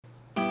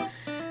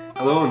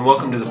Hello and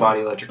welcome to the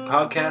Body Electric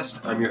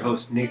Podcast. I'm your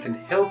host Nathan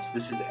Hiltz.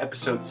 This is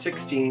episode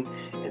 16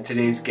 and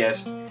today's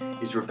guest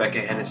is Rebecca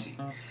Hennessy.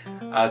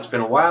 It's been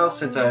a while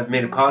since I've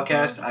made a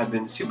podcast. I've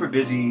been super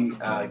busy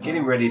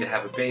getting ready to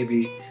have a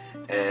baby,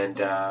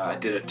 and I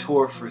did a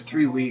tour for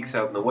 3 weeks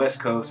out on the West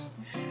Coast,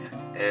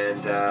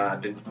 and I've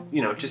been,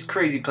 just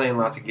crazy playing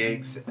lots of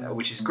gigs,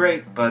 which is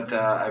great, but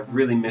I've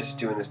really missed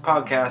doing this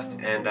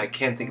podcast, and I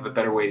can't think of a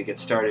better way to get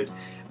started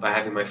by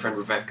having my friend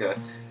Rebecca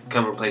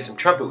come and play some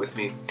trumpet with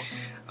me.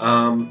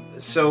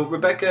 So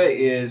Rebecca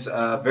is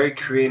a very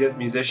creative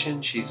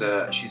musician. She's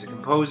a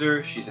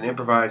composer, she's an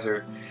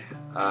improviser,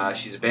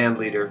 she's a band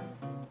leader,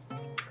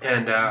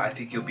 and I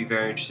think you'll be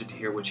very interested to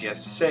hear what she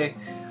has to say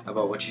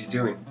about what she's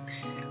doing.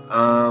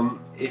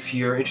 If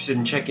you're interested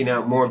in checking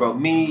out more about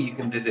me, you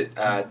can visit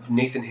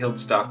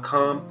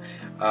nathanhiltz.com.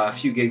 A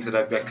few gigs that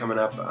I've got coming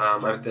up.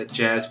 I'm at the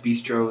Jazz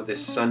Bistro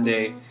this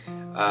Sunday.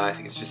 I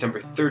think it's December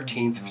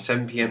 13th from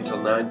 7 p.m. till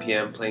 9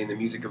 p.m. playing the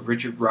music of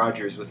Richard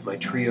Rodgers with my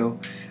trio.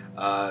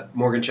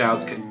 Morgan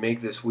Childs couldn't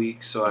make this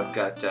week, so I've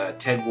got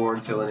Ted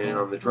Warren filling in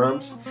on the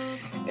drums.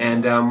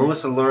 And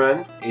Melissa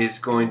Lauren is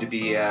going to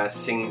be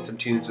singing some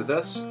tunes with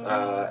us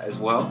as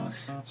well.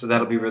 So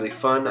that'll be really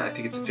fun. I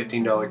think it's a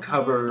 $15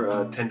 cover,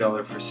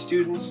 $10 for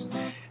students.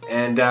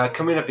 And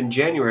coming up in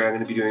January, I'm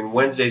going to be doing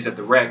Wednesdays at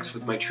the Rex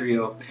with my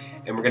trio.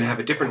 And we're going to have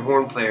a different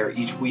horn player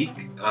each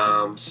week.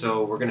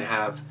 So we're going to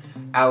have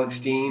Alex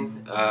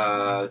Dean,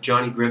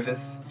 Johnny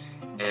Griffith,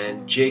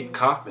 and Jake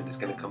Kaufman is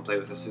going to come play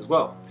with us as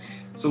well.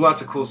 So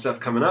lots of cool stuff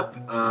coming up.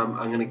 I'm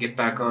going to get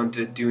back on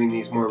to doing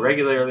these more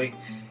regularly.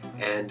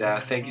 And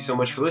thank you so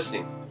much for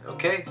listening.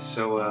 Okay,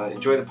 so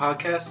enjoy the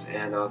podcast,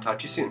 and I'll talk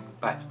to you soon.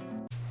 Bye.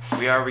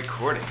 We are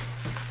recording.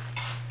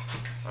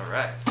 All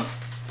right.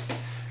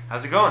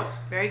 How's it going?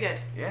 Very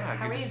good. Yeah,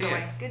 How good are to you see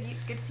going? you.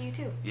 Good to see you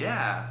too.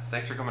 Yeah,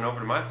 thanks for coming over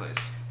to my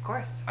place. Of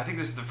course. I think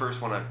this is the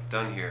first one I've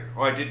done here.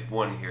 Or I did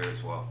one here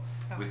as well,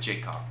 Oh. with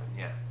Jake Kaufman,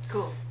 yeah.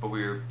 Cool. But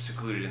we were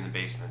secluded in the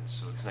basement,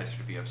 so it's nicer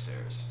to be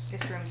upstairs.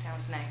 This room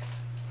sounds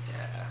nice.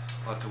 Yeah,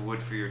 lots of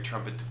wood for your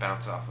trumpet to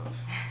bounce off of.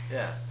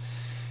 Yeah.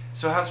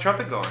 So how's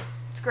trumpet going?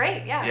 It's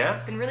great, yeah. Yeah?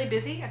 It's been really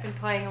busy. I've been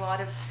playing a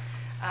lot of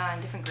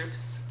different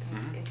groups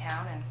in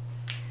town, and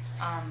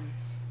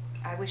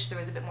I wish there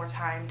was a bit more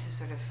time to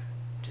sort of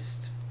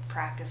just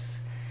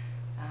practice,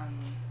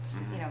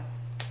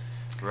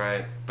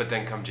 Right, but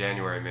then come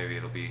January, maybe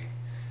it'll be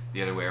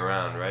the other way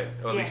around, right?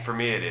 Well, at least for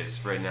me it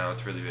is. Right now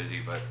it's really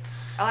busy, but...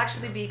 I'll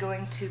actually be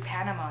going to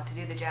Panama to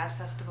do the jazz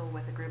festival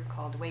with a group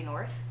called Way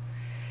North,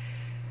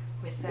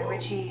 with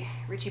Richie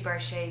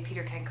Barchet,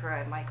 Peter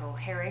Kankura, and Michael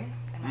Herring,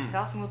 and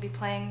myself, and we'll be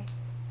playing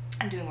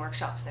and doing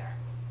workshops there.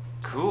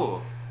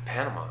 Cool.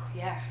 Panama.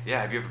 Yeah.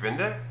 Yeah, have you ever been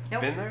there?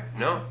 Nope. Been there?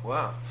 No?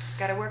 Wow.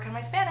 Gotta work on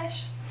my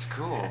Spanish. It's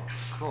cool.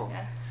 Cool.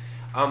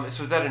 Yeah.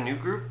 So is that a new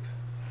group?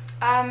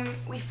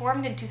 We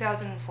formed in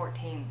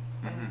 2014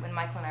 when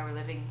Michael and I were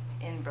living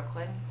in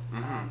Brooklyn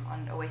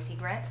on OAC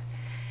grants.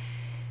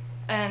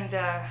 And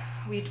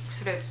we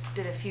sort of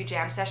did a few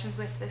jam sessions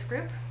with this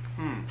group.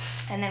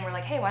 And then we're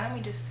like, hey, why don't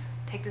we just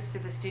take this to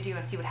the studio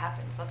and see what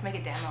happens? Let's make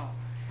a demo.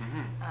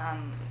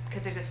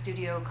 Because there's a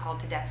studio called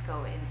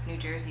Tedesco in New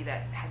Jersey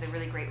that has a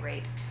really great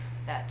rate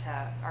that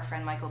our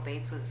friend Michael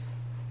Bates was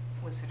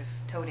sort of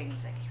toting.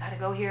 He's like, you gotta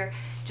go here,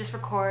 just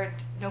record,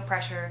 no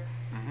pressure.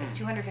 It's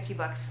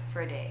 $250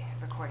 for a day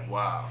of recording.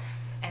 Wow.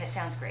 And it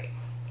sounds great.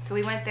 So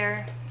we went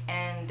there,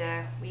 and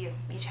we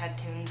each had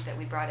tunes that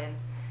we brought in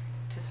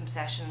to some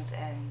sessions,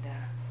 and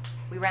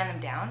we ran them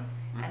down,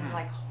 and we're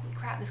like, holy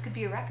crap, this could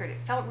be a record. It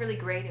felt really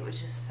great. It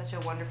was just such a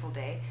wonderful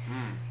day.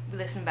 We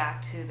listened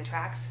back to the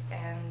tracks,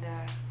 and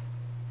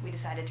we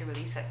decided to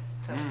release it.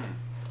 So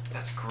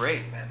That's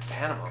great, man.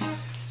 Panama.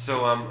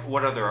 So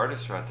what other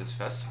artists are at this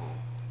festival?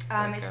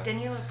 It's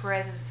Daniela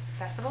Perez's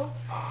festival,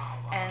 wow.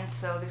 And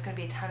so there's going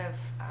to be a ton of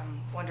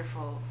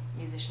wonderful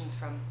musicians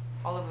from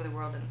all over the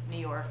world in New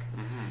York.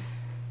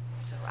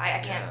 So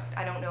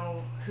I don't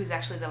know who's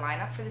actually the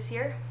lineup for this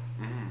year.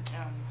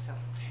 So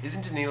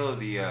Isn't Danilo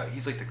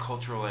he's like the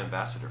cultural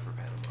ambassador for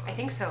Panama? I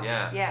think so.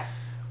 Yeah. Yeah.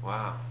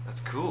 Wow,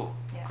 that's cool.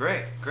 Yeah.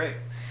 Great.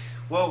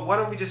 Well, why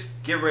don't we just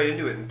get right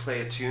into it and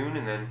play a tune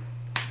and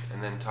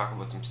then talk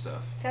about some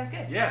stuff. Sounds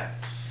good. Yeah.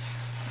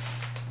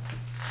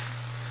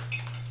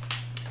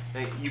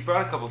 Now, you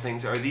brought a couple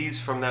things. Are these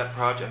from that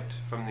project?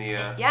 From the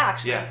Yeah,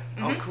 actually. Yeah.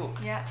 Oh, cool.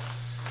 Yeah.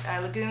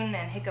 Lagoon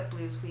and Hiccup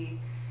Blues,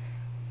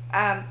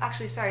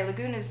 actually, sorry,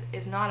 Lagoon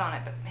is not on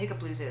it, but Hiccup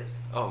Blues is.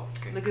 Oh,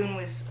 okay. Lagoon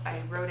I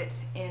wrote it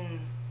in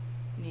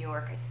New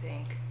York, I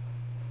think.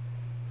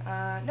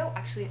 No,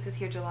 actually it says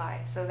here July,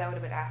 so that would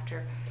have been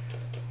after.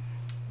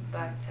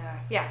 But,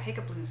 yeah,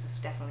 Hiccup Blues is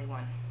definitely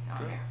one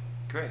on there.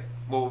 Great.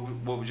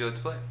 What would you like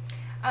to play?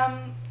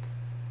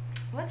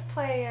 Let's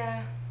play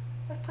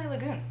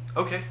Lagoon.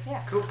 Okay.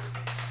 Yeah. Cool.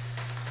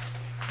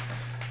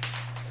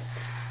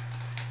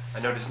 I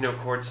noticed no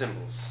chord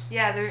symbols.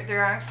 Yeah,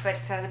 there aren't,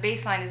 but the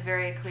bass line is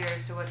very clear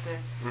as to what the...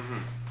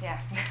 Yeah.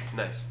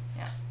 Nice.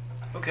 Yeah.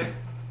 Okay.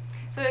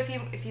 So if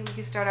you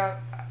could start out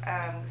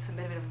with some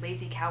bit of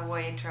lazy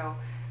cowboy intro,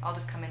 I'll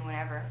just come in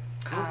whenever.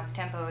 Cool.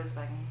 Tempo is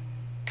like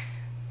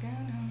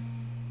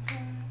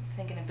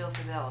Thinking of Bill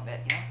Frisell a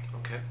bit, you know?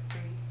 Okay.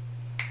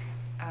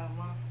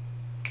 1,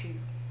 2,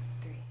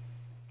 3.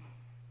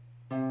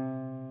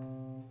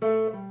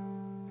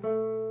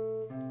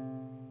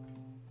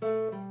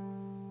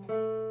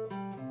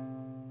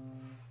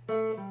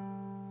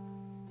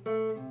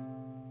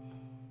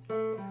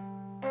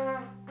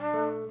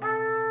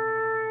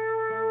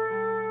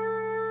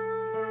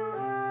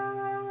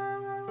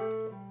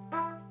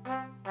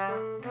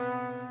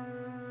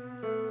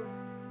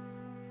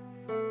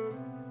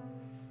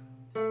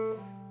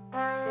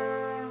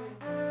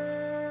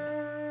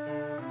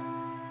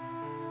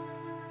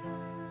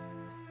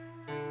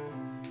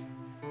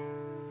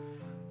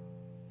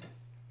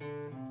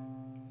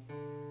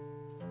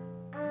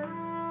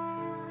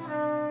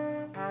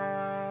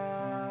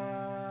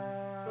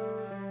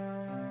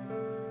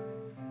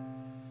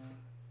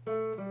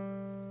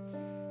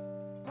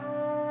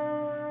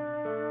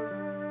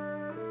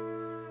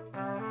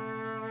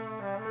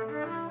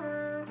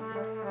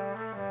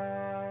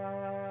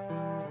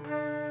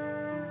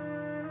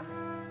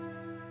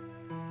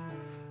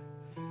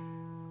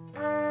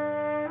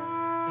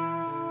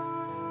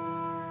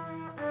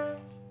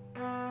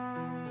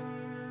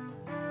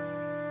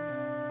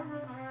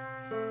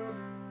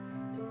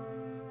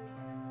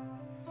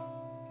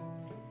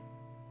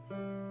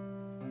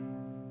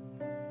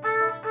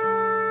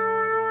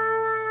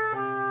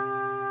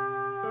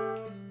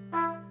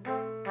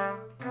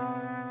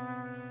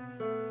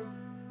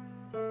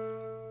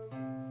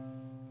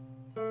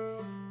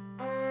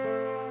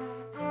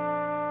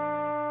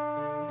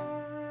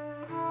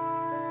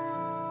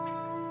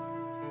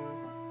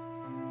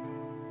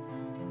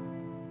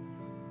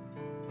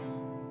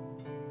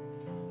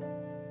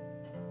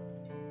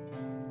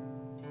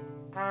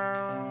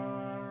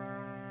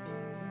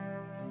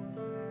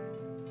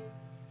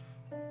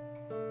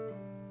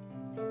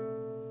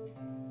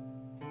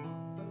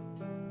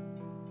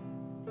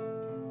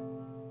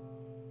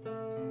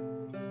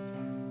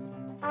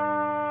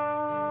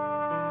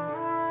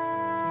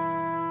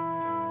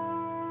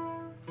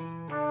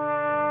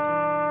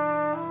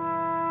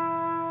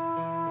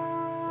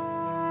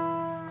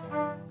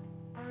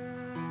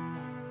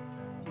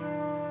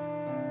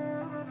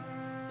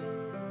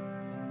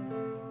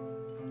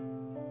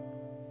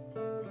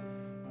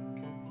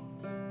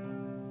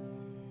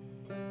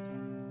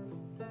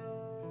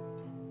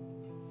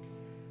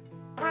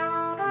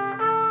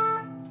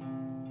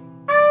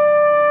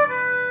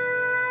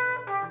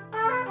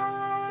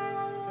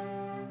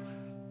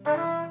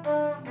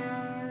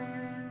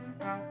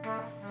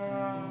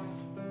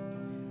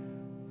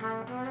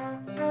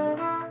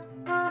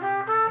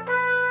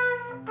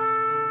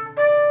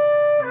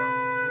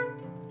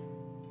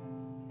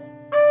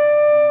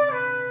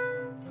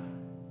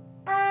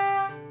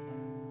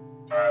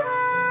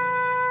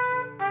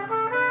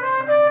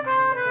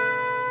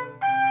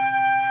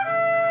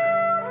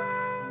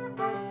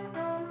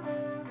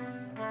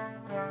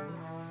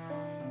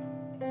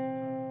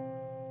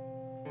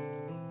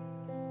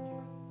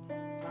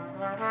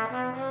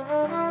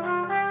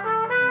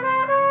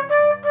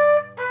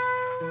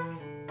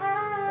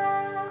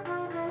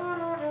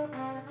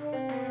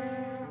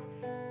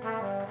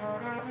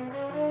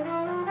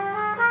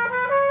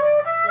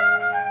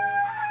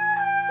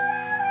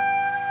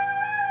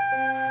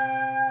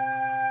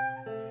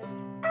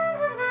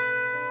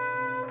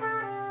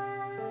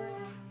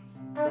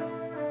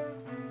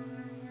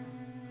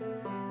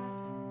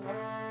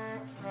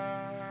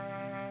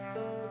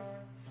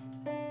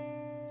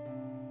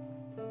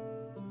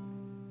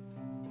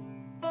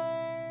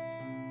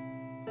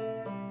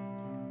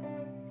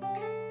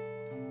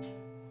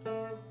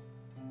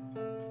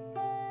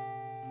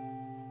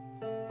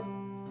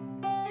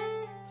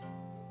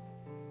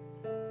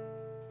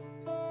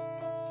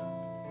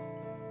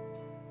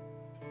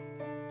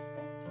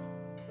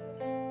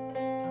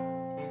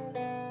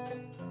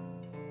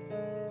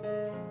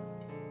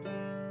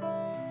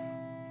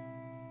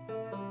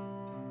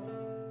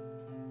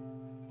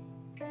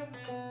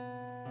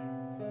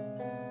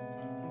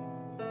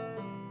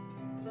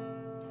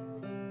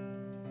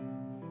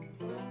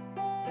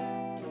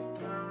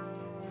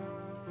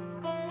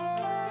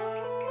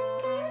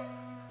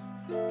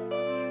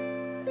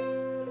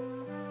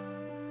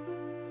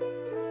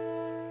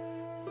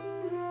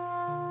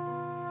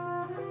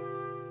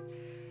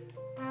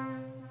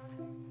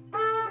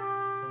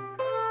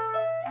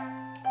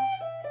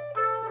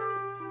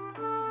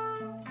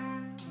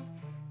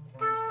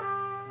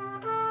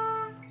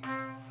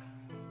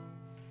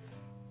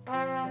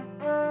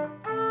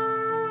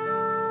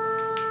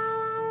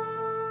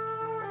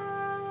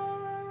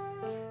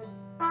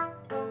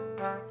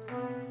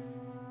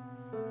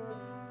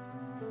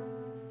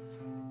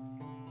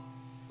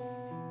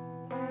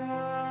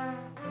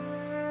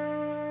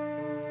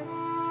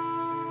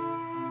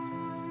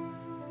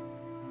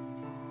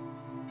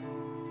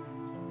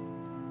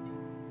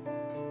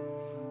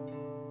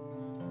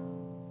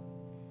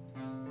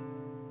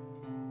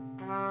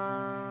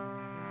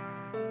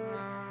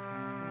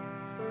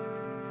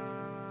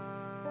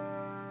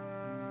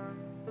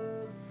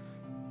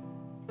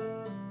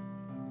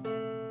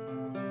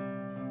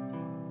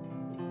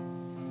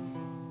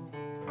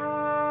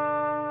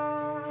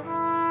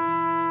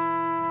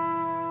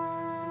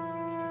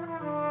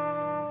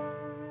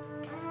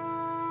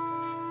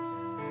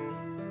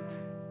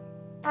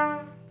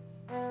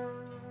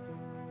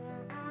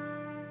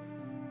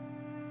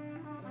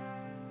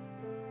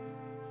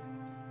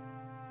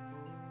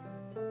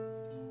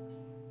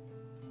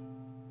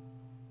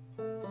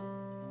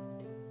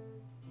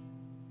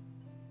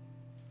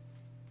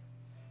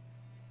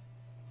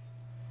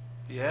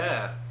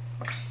 Yeah.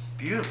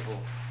 Beautiful.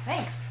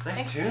 Thanks.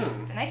 Nice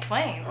tune. Nice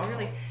playing. It was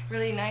really,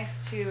 really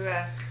nice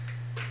to,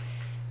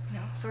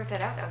 sort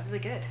that out. That was really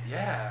good.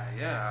 Yeah,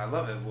 I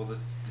love it. Well, the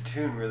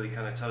tune really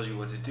kind of tells you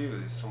what to do.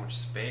 There's so much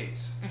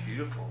space. It's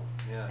beautiful.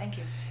 Yeah. Thank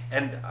you.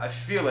 And I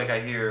feel like I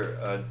hear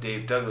a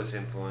Dave Douglas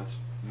influence,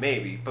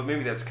 but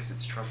maybe that's because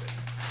it's trumpet.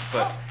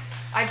 But Well,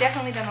 I've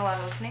definitely done a lot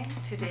of listening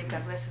to Dave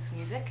Douglas's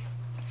music,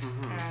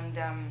 and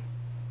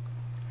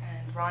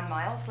Ron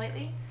Miles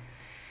lately.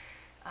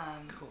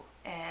 Cool.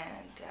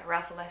 And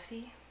Ralph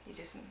Alessi. These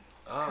are some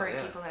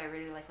current people that I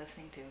really like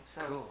listening to.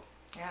 So cool.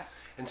 Yeah.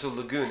 And so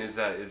Lagoon, is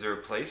there a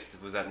place?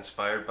 Was that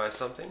inspired by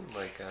something?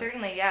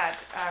 Certainly, yeah.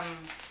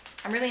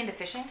 I'm really into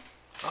fishing.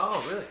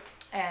 Oh, really?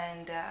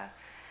 And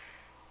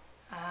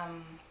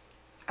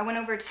I went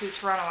over to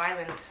Toronto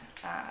Island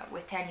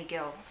with Tanya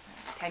Gill.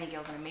 Tanya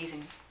Gill's an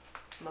amazing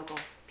local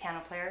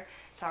piano player,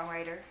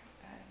 songwriter,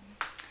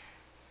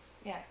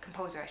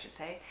 composer, I should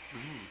say.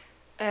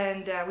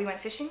 And we went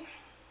fishing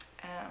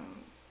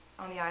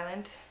on the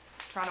island,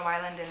 Toronto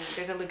Island, and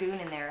there's a lagoon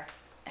in there.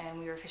 And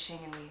we were fishing,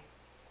 and we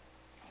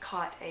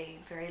caught a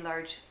very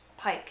large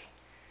pike.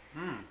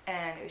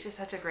 And it was just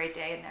such a great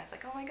day, and I was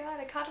like, oh my god,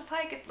 I caught a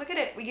pike. Look at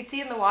it. We could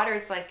see in the water,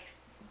 it's like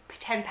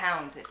 10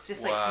 pounds. It's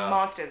just like some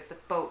monster. It's a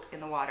boat in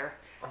the water.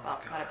 Oh my well,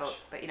 gosh. not a boat,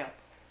 but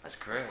let's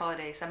great. call it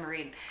a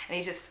submarine. And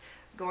he's just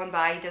going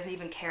by. He doesn't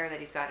even care that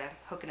he's got a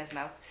hook in his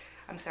mouth.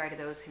 I'm sorry to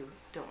those who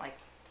don't like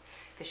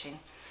fishing.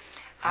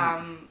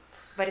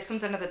 But he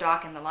swims under the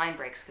dock and the line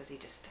breaks because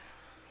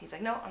he's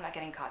like, no, I'm not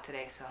getting caught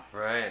today. So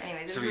right.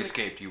 Anyway, so he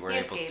escaped. You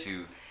weren't able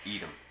to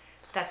eat him.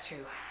 That's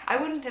true. I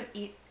wouldn't have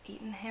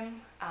eaten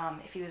him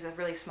if he was a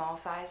really small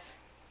size,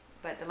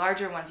 but the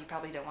larger ones you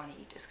probably don't want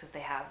to eat just because they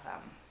have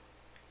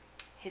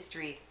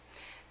history.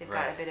 They've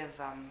got a bit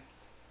of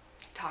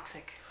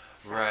toxic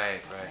stuff. Right.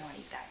 I don't want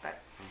to eat that.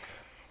 But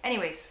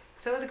anyways,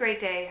 so it was a great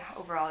day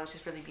overall. It was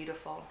just really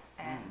beautiful,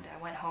 and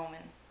I went home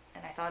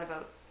and I thought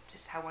about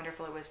just how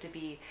wonderful it was to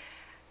be,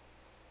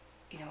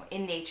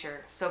 in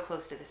nature, so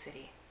close to the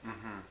city.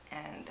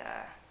 And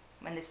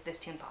when this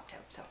tune popped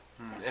out, so.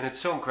 And it's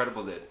so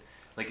incredible that,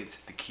 it's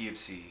the key of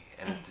C,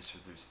 and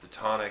there's the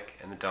tonic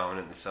and the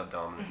dominant and the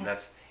subdominant, and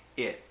that's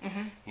it.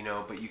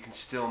 But you can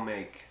still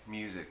make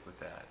music with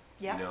that.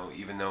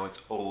 Even though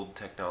it's old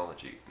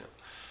technology.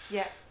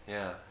 Yeah.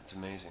 Yeah, it's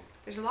amazing.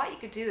 There's a lot you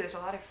could do. There's a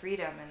lot of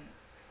freedom, and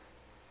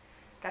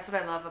that's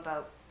what I love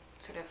about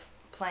sort of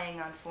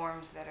playing on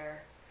forms that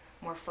are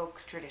more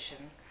folk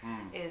tradition.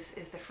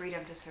 Is the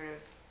freedom to sort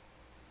of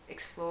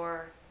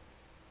explore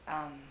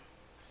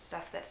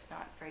stuff that's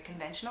not very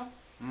conventional,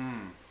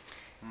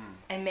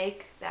 and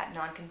make that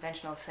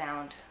non-conventional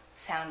sound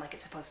like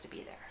it's supposed to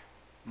be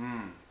there.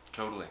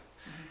 Totally.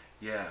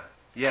 Yeah.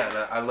 And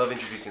I love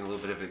introducing a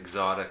little bit of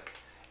exotic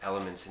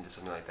elements into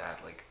something like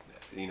that,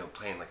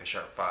 playing like a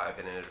sharp 5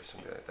 in it or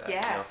something like that.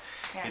 Yeah.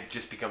 It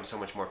just becomes so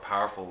much more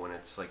powerful when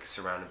it's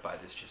surrounded by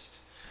this just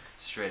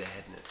straight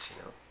aheadness.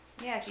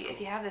 Yeah, if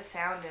you have the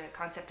sound, a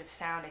concept of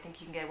sound, I think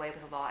you can get away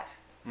with a lot.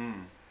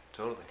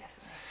 Totally. Definitely.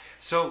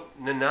 So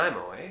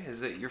Nanaimo,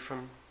 Is that you're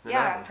from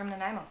Nanaimo? Yeah, I'm from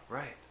Nanaimo.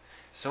 Right.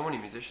 So many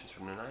musicians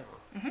from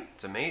Nanaimo.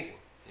 It's amazing.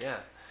 Yeah.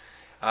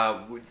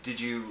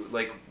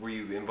 Were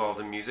you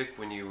involved in music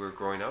when you were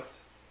growing up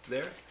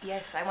there?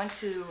 Yes, I went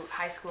to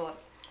high school at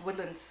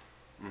Woodlands,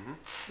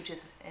 which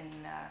is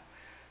in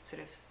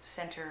sort of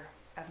center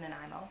of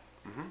Nanaimo.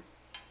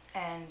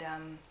 And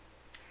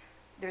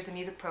there's a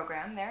music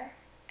program there,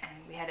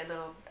 and we had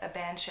a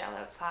band shell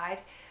outside,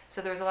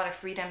 so there was a lot of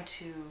freedom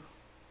to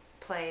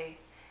play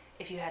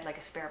if you had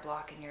a spare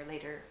block in your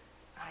later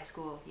high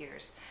school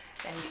years.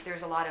 And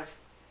there's a lot of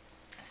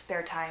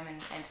spare time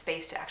and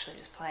space to actually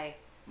just play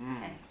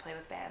and play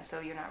with bands, so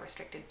you're not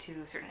restricted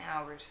to certain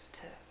hours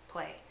to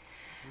play.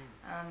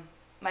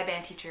 My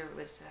band teacher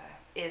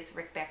is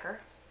Rick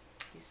Becker.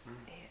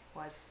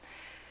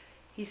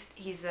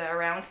 He's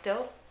around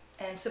still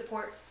and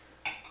supports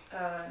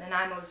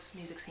Nanaimo's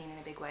music scene in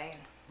a big way,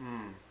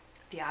 and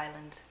the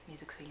island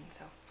music scene.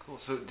 So cool.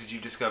 So did you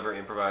discover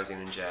improvising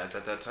in jazz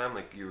at that time?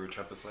 You were a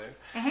trumpet player?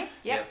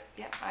 Yeah.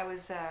 I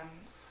was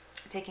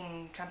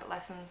taking trumpet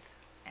lessons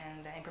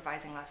and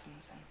improvising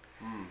lessons,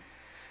 and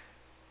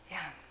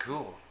yeah.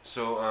 Cool.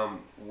 So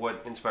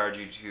what inspired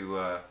you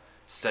to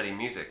study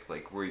music?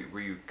 Were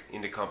you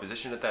into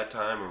composition at that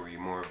time, or were you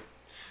more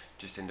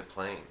just into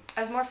playing?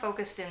 I was more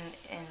focused in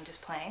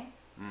just playing,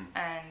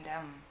 and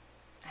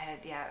I had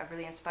a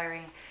really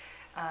inspiring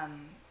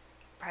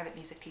private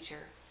music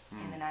teacher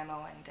in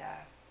Nanaimo,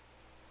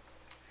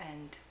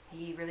 and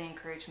he really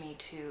encouraged me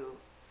to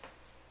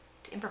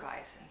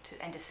improvise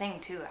and to sing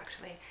too,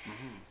 actually.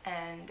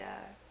 And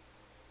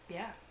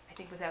I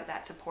think without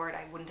that support,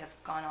 I wouldn't have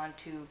gone on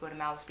to go to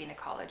Malaspina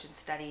College and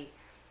study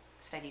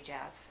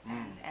jazz,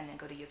 and then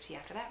go to U of T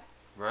after that.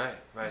 Right.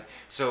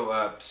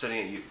 So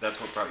studying that's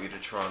what brought you to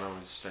Toronto,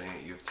 was studying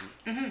at U of T.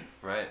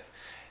 Right.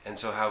 And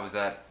so how was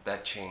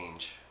that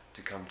change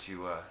to come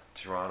to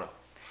Toronto?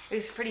 It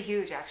was pretty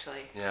huge,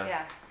 actually.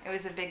 Yeah. It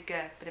was a big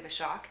bit of a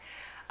shock.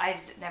 I'd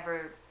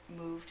never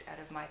moved out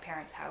of my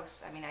parents'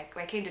 house. I mean,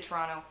 I came to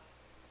Toronto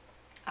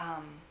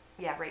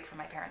right from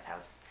my parents'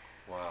 house.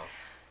 Wow.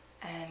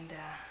 And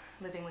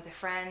living with a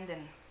friend,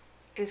 and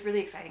it was really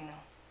exciting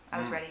though. I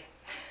was ready.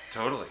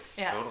 Totally.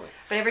 Yeah. Totally.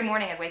 But every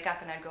morning I'd wake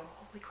up and I'd go,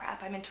 holy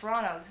crap, I'm in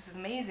Toronto. This is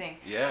amazing.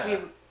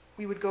 Yeah.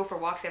 We would go for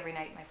walks every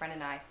night, my friend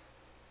and I,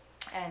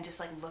 and just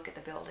like look at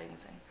the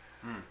buildings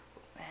and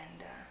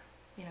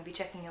be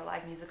checking out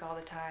live music all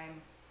the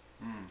time.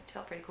 It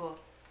felt pretty cool.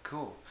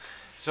 Cool.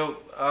 So,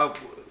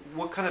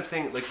 what kind of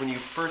thing, like when you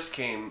first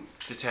came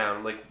to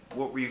town, like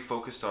what were you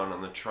focused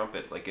on the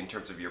trumpet, like in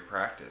terms of your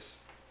practice?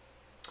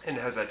 And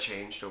has that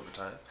changed over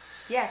time?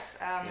 Yes.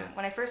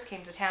 When I first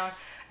came to town,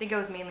 I think I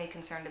was mainly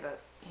concerned about,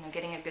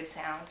 getting a good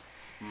sound,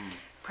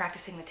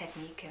 practicing the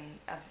technique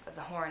of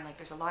the horn. Like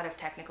there's a lot of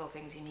technical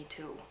things you need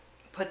to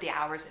put the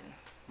hours in,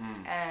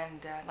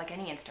 and like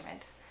any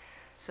instrument.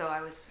 So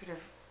I was sort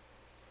of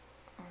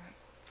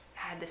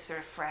had this sort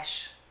of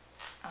fresh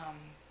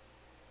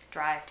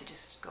drive to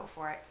just go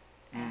for it,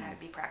 and I'd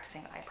be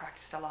practicing. I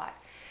practiced a lot,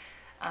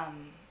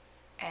 and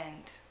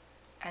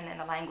then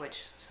the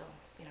language. So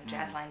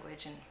jazz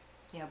language and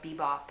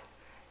bebop,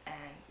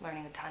 and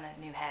learning a ton of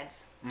new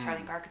heads,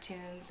 Charlie Parker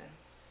tunes, and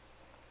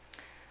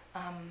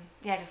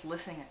just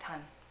listening a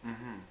ton.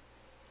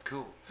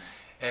 Cool.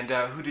 And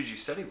who did you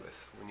study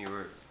with when you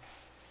were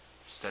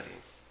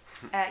studying?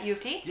 At U of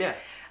T? Yeah.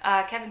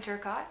 Kevin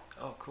Turcotte.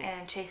 Oh, cool.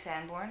 And Chase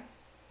Sanborn.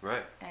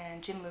 Right.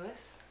 And Jim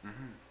Lewis.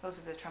 Those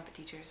are the trumpet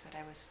teachers that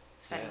I was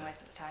studying with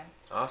at the time.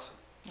 Awesome.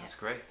 Yeah. That's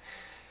great.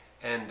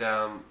 And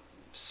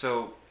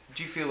so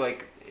do you feel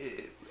like,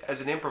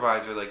 as an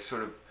improviser, like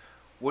sort of,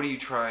 what are you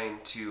trying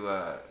to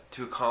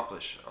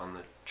accomplish on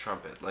the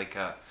trumpet? Like,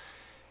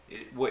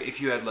 if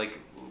you had like,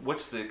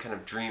 what's the kind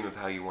of dream of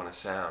how you want to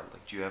sound?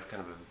 Like, do you have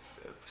kind of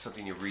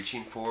something you're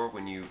reaching for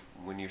when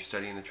you're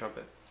studying the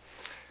trumpet?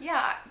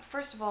 Yeah.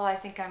 First of all, I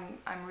think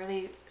I'm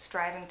really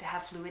striving to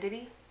have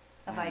fluidity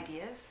of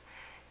ideas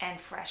and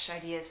fresh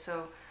ideas.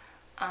 So,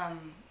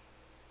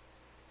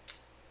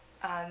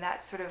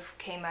 that sort of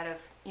came out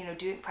of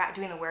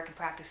doing the work and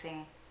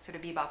practicing sort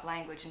of bebop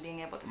language and being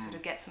able to sort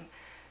of get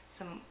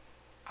some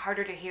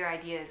harder to hear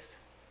ideas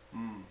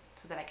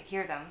so that I could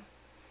hear them,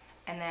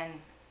 and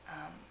then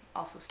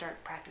also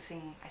start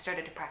practicing. I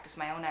started to practice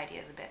my own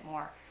ideas a bit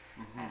more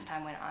as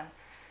time went on.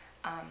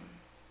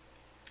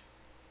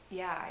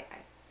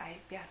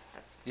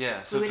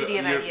 That's fluidity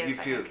of ideas. You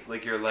feel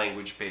like you're a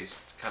language-based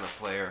kind of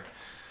player,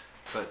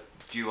 but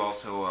do you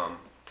also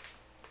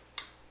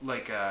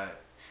like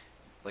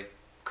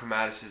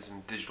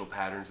chromaticism, digital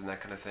patterns, and that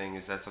kind of thing?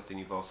 Is that something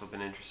you've also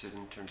been interested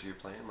in terms of your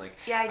playing? Like,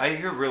 I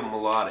hear a real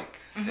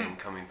melodic thing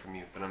coming from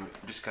you, but I'm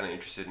just kind of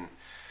interested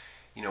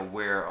in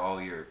where all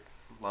your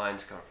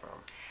lines come from.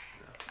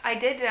 I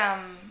did.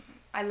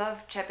 I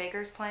love Chet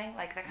Baker's playing,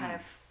 like that kind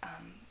of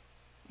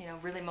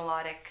really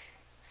melodic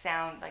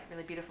sound, like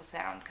really beautiful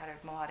sound, kind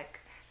of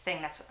melodic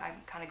thing. That's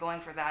I'm kind of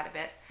going for that a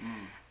bit.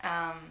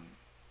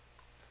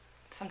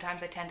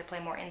 Sometimes I tend to play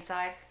more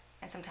inside,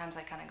 and sometimes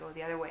I kind of go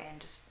the other way and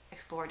just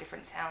explore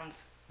different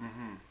sounds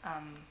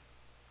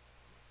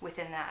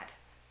within that.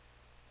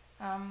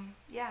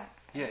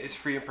 Is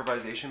free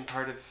improvisation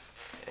part of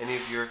any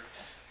of your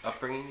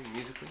upbringing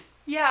musically?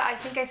 Yeah, I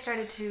think I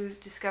started to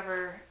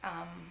discover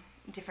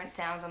different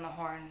sounds on the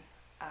horn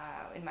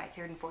in my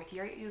third and fourth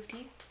year at U of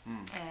T,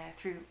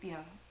 through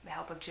the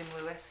help of Jim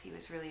Lewis. He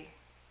was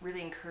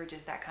really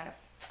encourages that kind of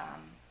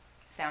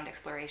sound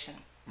exploration,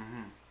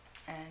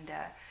 and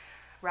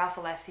Ralph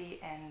Alessi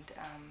and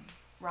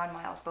Ron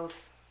Miles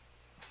both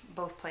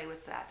play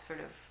with that sort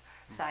of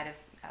side of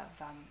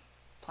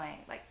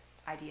playing, like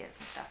ideas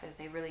and stuff, as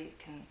they really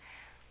can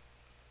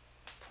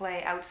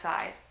play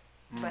outside,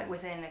 but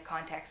within a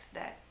context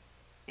that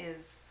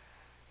is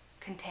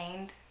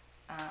contained,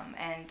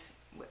 and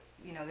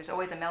there's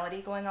always a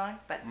melody going on,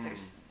 but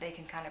they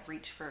can kind of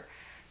reach for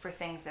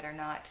things that are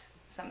not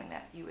something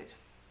that you would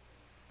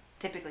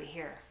typically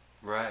hear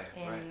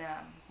in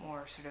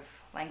more sort of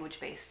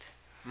language-based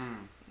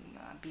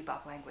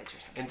bebop language or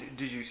something. And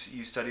did you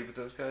study with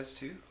those guys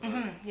too?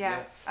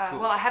 Yeah. Cool.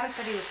 Well, I haven't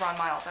studied with Ron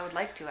Miles. I would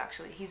like to,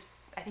 actually.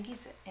 I think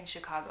he's in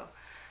Chicago,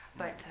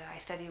 but I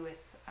studied with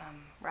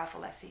Ralph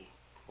Alessi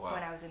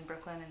when I was in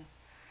Brooklyn,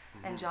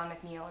 and John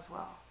McNeil as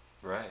well.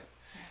 Right.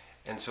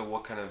 Yeah. And so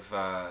what kind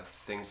of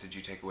things did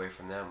you take away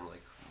from them?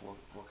 Like,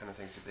 what kind of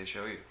things did they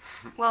show you?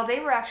 Well, they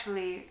were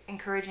actually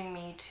encouraging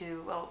me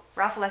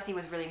Ralph Alessi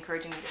was really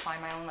encouraging me to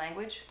find my own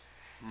language,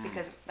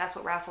 because that's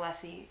what Ralph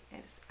Alessi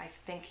is. I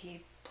think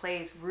he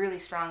plays really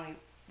strongly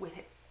with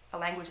a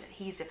language that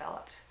he's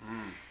developed,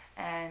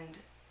 and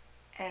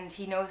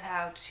he knows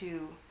how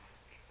to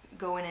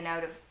go in and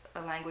out of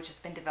a language that's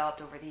been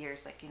developed over the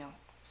years, like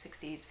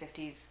 60s,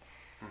 50s.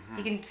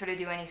 He can sort of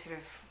do any sort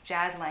of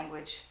jazz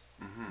language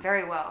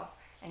very well,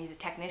 and he's a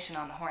technician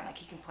on the horn. Like,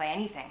 he can play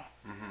anything.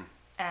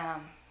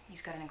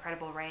 He's got an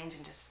incredible range,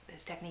 and just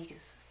his technique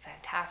is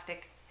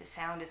fantastic. His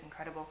sound is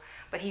incredible,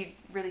 but he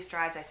really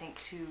strives, I think,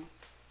 to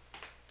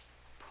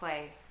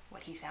play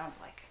what he sounds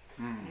like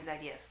in his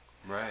ideas.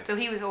 Right. So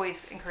he was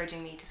always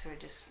encouraging me to sort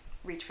of just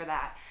reach for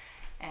that,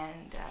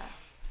 and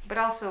but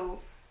also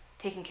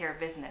taking care of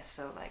business.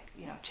 So like,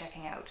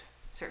 checking out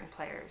certain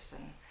players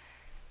and,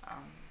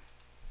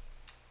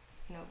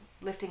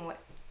 lifting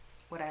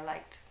what I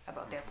liked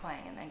about their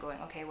playing and then going,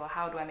 okay, well,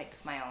 how do I make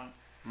this my own?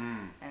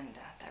 And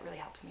that really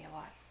helped me a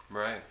lot.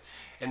 Right.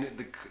 And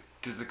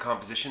does the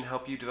composition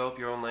help you develop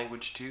your own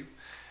language too?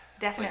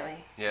 Definitely.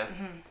 Like, yeah.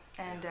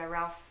 And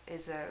Ralph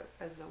is a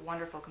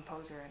wonderful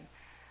composer, and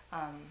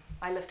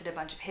I lifted a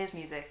bunch of his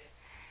music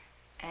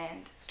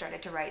and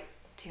started to write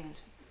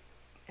tunes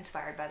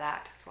inspired by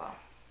that as well.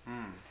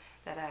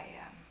 That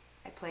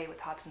I play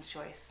with Hobson's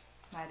Choice,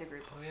 my other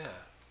group. Oh yeah.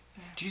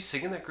 Do you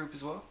sing in that group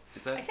as well?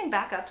 I sing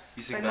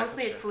backups, but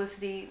mostly it's yeah.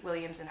 Felicity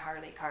Williams and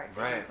Harley Card.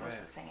 Right. Most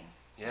of the singing.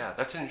 Yeah,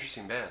 that's an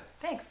interesting band.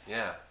 Thanks.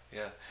 Yeah.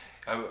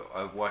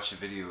 I watched a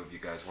video of you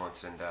guys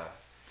once, and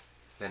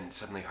then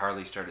suddenly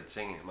Harley started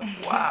singing. I'm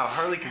like, wow,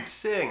 Harley can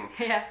sing.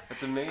 Yeah.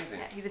 That's amazing.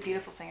 Yeah, he's a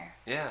beautiful singer.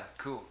 Yeah,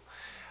 cool.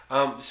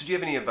 So do you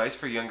have any advice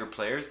for younger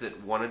players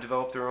that want to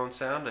develop their own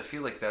sound? I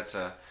feel like that's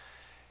a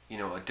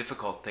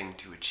difficult thing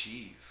to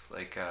achieve.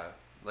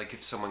 Like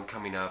if someone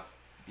coming up,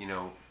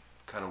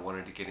 kind of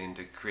wanted to get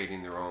into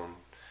creating their own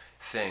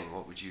thing,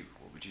 what would you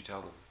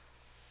tell them?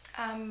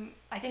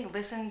 I think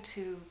listen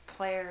to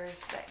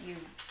players that you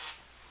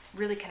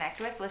really connect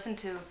with. Listen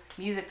to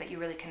music that you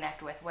really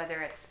connect with,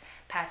 whether it's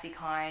Patsy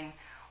Cline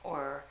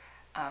or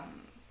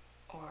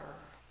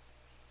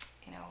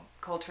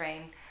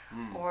Coltrane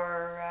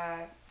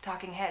or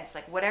Talking Heads.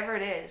 Like whatever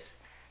it is,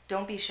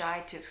 don't be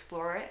shy to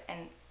explore it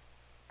and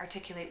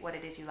articulate what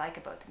it is you like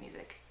about the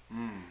music.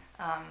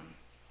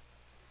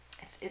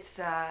 It's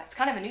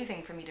kind of a new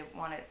thing for me to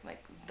want to,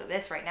 like,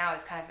 this right now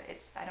is kind of,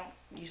 I don't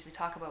usually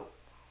talk about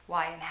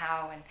why and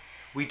how, and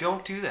we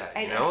don't do that,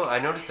 I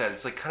noticed that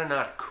it's like kind of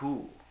not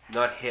cool,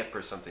 not hip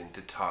or something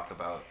to talk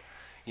about,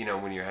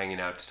 when you're hanging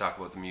out, to talk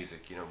about the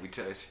music.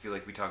 I feel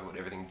like we talk about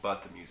everything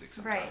but the music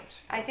sometimes.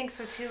 Right. I think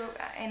so too,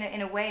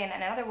 in a way. And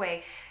another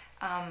way,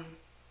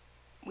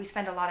 we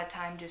spend a lot of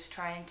time just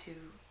trying to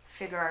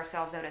figure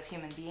ourselves out as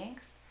human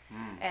beings.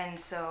 And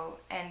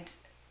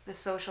the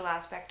social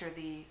aspect or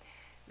the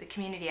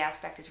community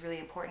aspect is really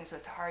important, so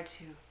it's hard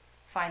to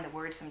find the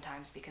words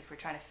sometimes because we're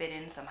trying to fit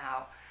in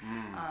somehow.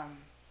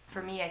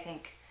 For me, I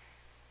think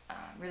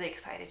I'm really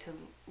excited to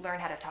learn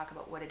how to talk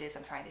about what it is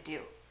I'm trying to do.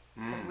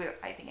 Because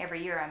I think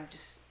every year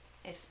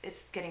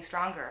it's getting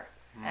stronger,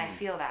 and I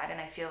feel that, and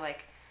I feel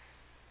like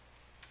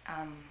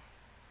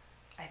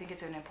I think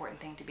it's an important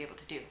thing to be able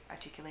to do,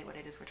 articulate what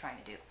it is we're trying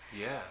to do.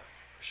 Yeah,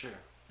 for sure.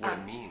 What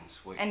it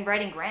means. And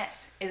writing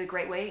grants is a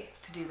great way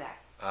to do that.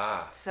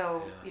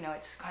 So, yeah.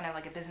 It's kind of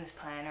like a business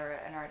plan or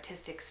an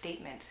artistic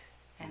statement,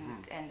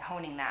 and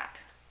honing that.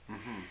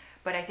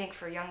 But I think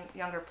for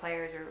younger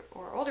players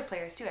or older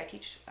players too, I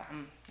teach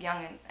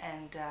young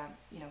and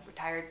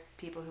retired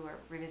people who are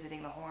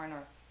revisiting the horn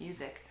or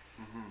music,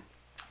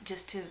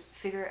 just to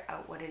figure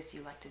out what it is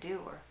you like to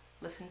do or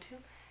listen to,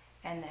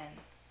 and then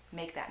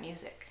make that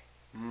music.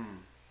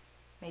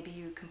 Maybe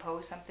you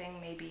compose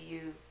something, maybe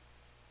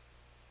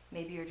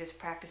you're just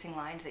practicing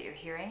lines that you're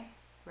hearing,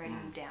 writing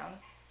them down.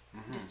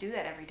 Just do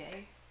that every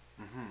day.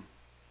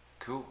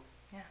 Cool.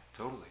 Yeah.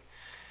 Totally.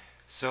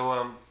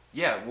 So,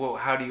 well,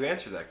 how do you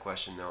answer that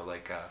question though?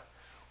 Like,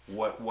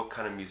 what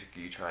kind of music are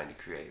you trying to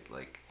create?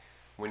 Like,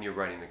 when you're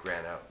writing the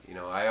grant out,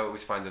 I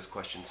always find those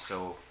questions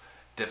so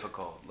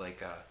difficult.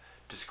 Like,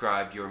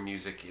 describe your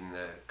music in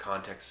the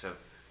context of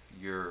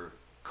your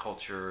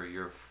culture,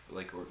 or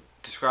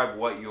describe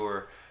what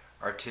your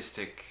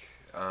artistic,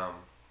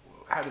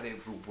 how do they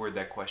word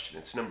that question?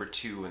 It's number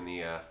 2 in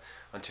the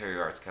Ontario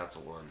Arts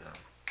Council one.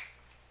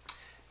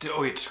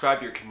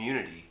 Describe your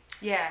community.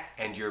 Yeah.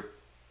 And your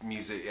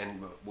music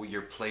and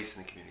your place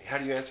in the community. How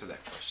do you answer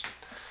that question?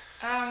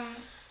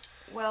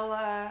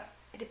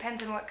 It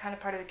depends on what kind of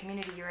part of the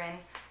community you're in,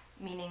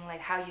 meaning like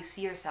how you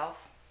see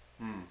yourself.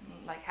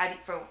 Like how do you,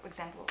 for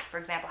example,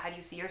 how do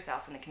you see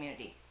yourself in the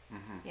community?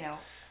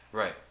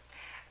 Right.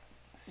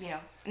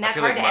 And that's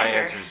hard to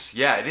answer.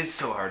 It is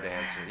so hard to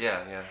answer.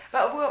 Yeah.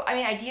 But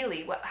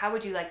ideally, how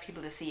would you like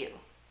people to see you?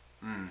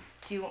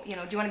 Do you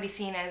want to be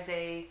seen as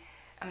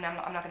I'm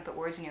not going to put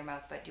words in your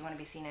mouth, but do you want to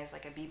be seen as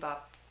like a bebop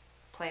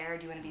player?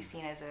 Do you want to be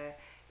seen as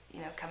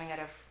coming out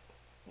of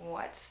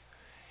what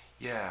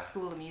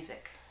school of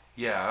music?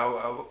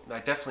 Yeah, I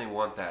definitely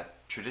want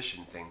that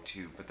tradition thing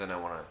too, but then I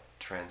want to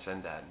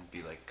transcend that and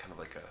be like kind of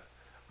like a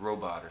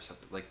robot or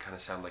something, like kind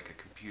of sound like a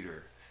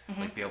computer,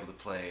 like be able to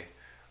play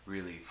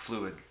really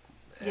fluid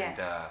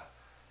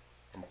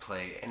and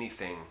play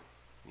anything,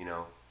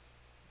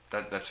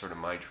 that's sort of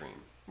my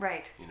dream.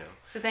 Right.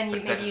 So then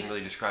that doesn't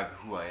really describe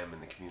who I am in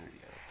the community,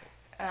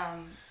 I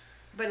don't think.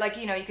 But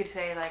you could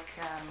say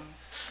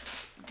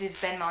does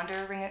Ben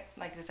Monder ring it?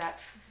 Like, do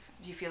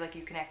you feel like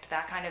you connect to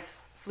that kind of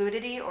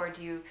fluidity, or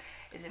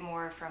is it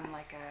more from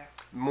like a...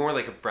 More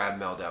like a Brad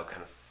Mehldau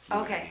kind of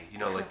fluidity.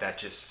 Okay. Like that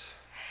just...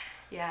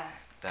 Yeah.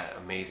 That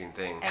amazing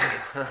thing. And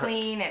it's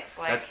clean, it's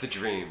like... That's the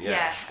dream,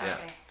 yeah. Yeah,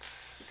 okay.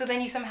 So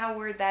then you somehow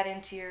word that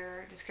into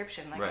your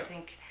description. Like, right. I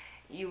think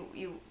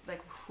you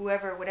like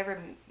whatever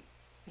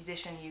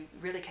musician you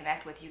really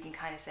connect with, you can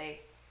kind of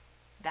say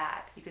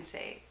that. You can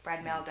say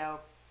Brad Mehldau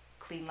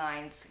clean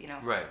lines,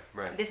 Right,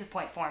 right. This is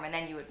point form, and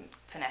then you would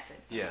finesse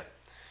it. Yeah.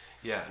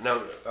 Yeah.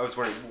 Now, I was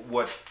wondering,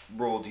 what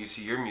role do you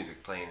see your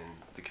music playing in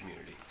the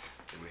community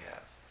that we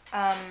have?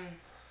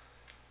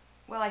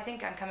 Well, I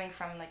think I'm coming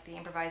from like the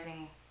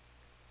improvising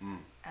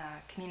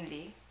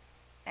community,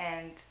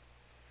 and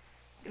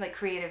like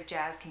creative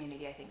jazz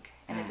community, I think.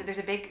 And there's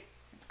a big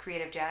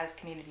creative jazz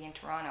community in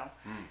Toronto.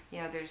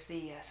 There's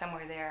the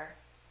Somewhere There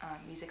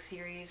music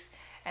series,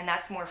 and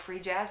that's more free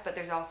jazz, but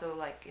there's also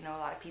like, a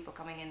lot of people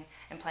coming in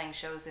and playing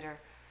shows that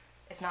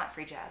it's not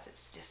free jazz,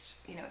 it's just,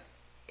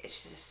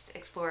 it's just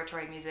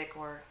exploratory music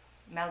or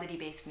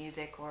melody-based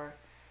music, or,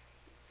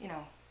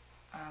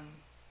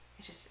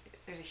 it's just,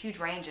 there's a huge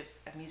range of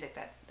music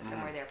that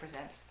Somewhere There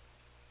presents.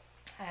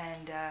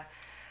 And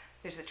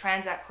there's a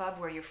Transact Club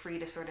where you're free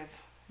to sort of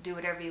do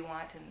whatever you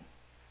want, and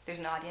there's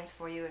an audience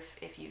for you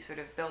if you sort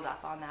of build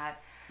up on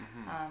that.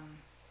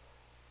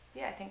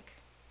 I think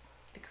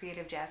the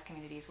creative jazz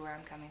community is where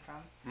I'm coming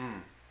from.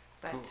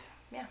 But cool.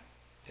 Yeah.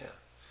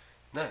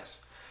 Nice.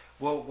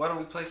 Well, why don't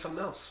we play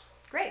something else?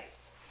 Great.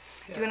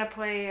 Yeah. Do you want to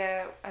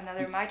play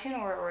another my tune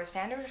or a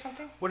standard or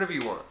something? Whatever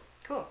you want.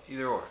 Cool.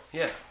 Either or.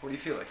 Yeah. What do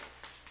you feel like?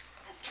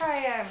 Let's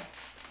try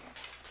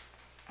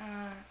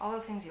All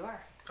the Things You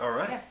Are. All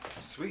right. Yeah.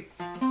 Sweet.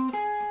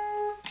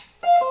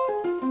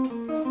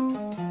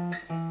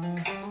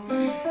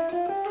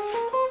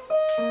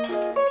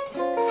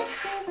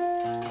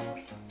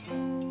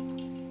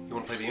 You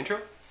want to play the intro?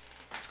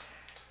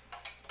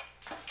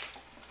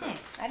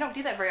 I don't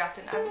do that very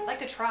often. I would like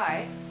to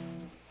try.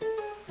 See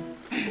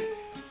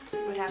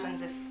what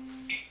happens if...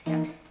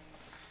 Yeah.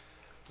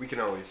 We can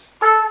always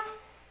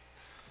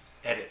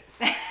edit.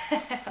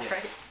 That's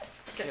right.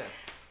 Okay. Yeah.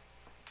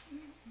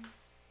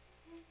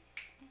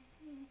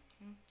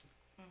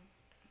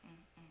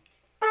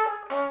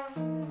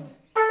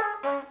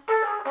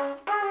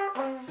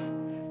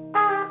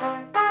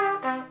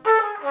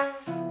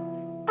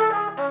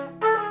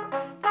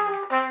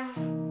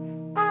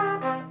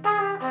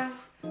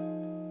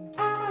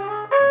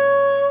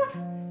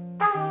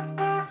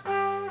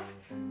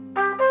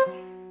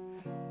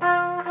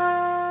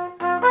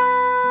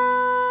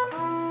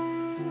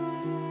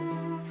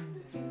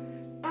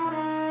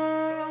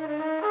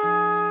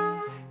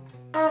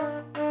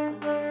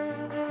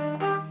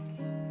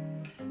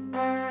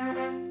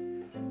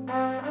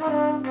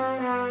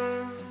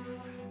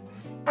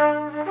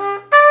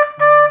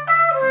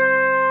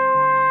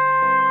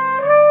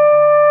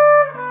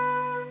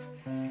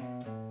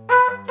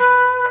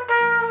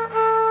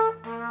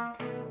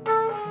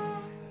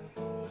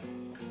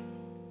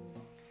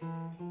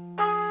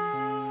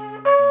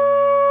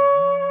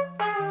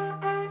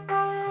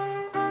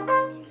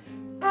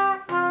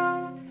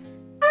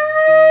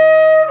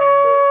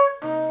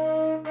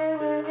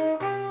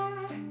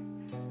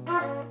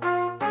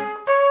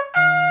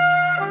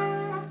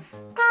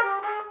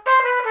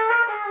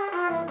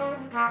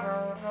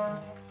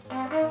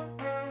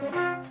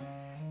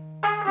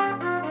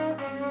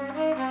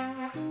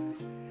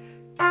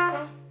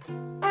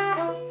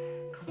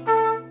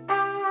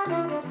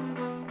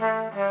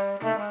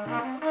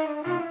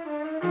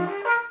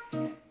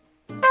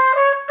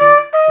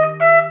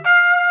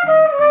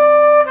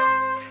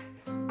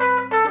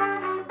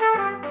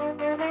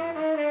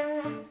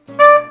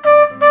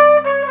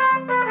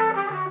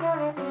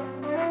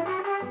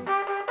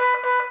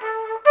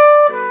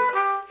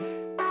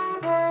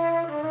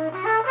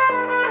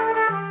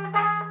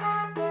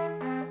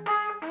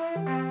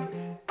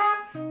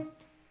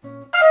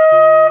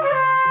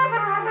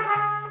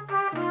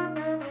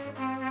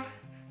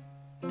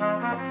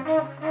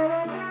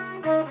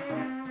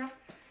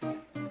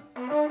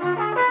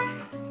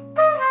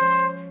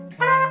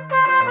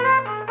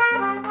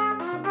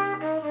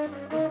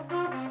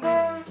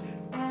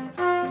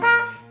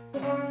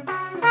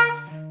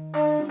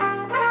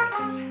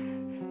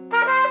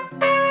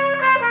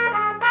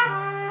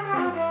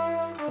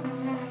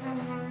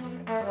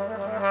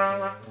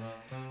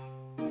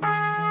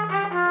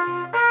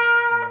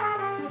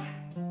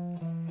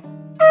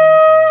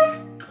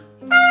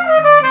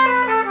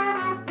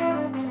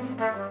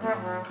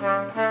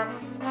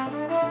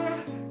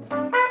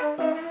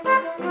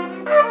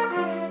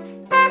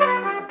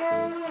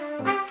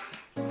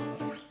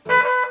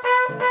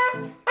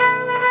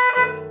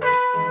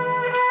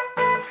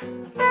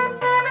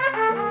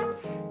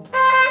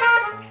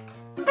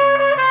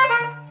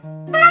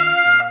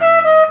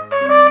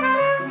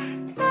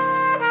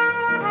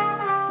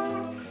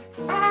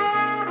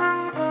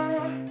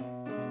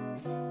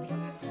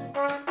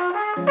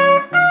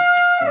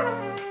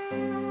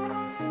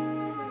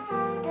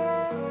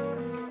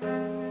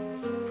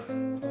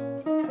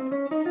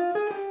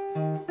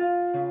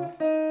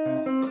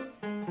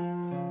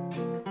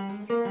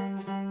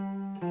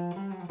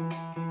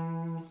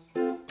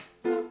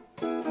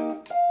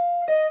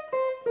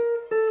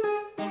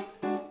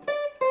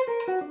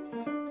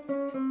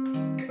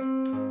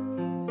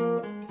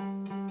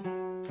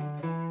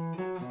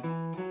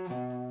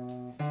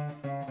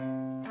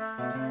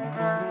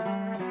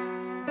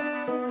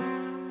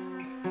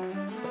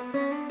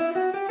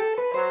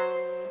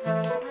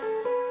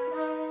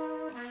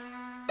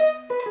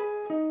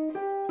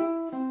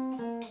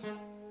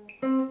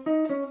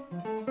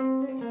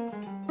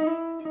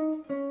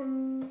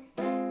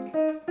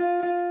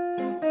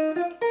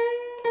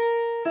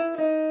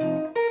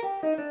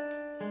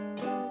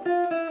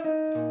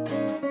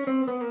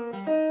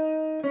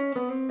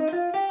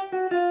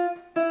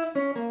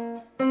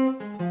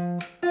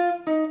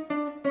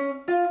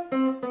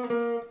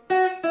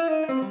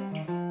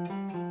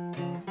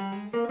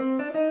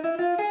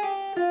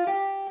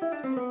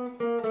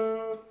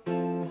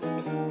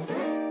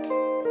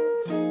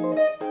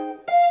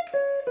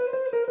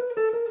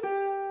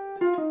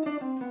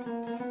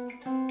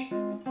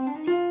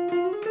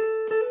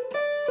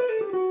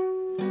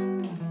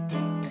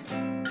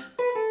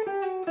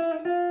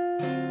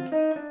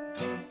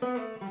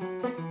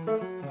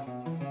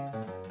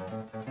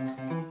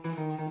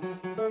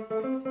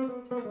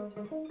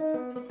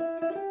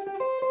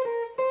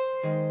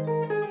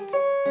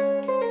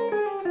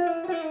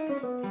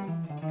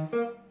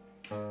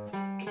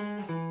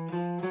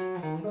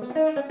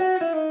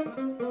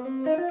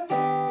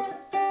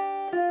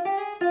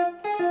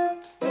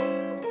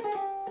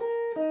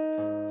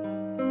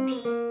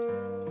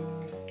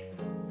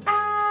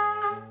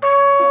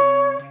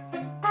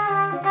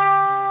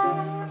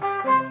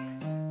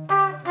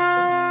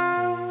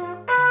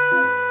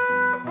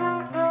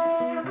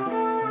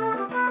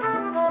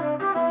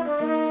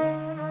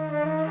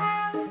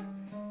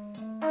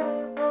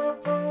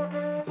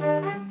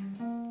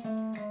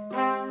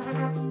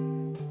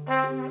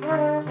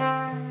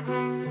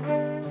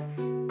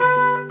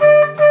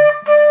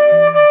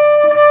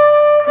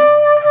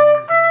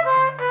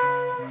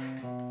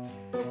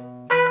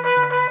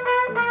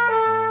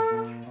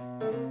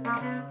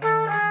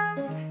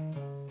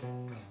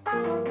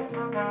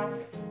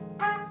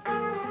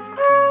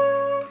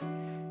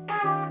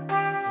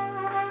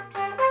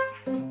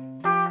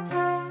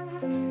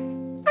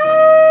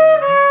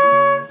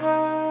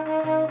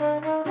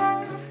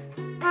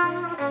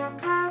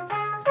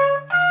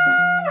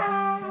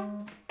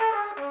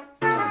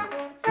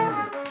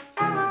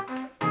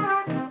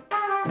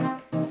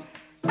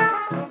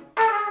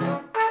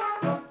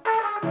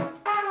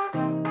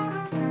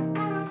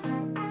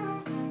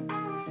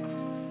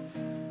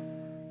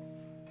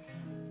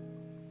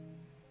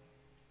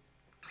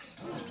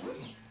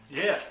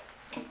 Yeah.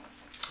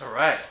 All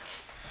right.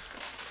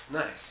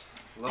 Nice.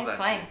 Love Nice that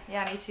playing. tune.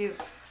 Yeah, me too.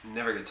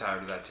 Never get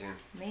tired of that tune.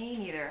 Me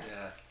neither.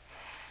 Yeah.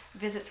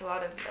 Visits a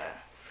lot of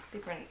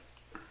different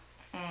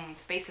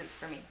spaces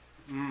for me.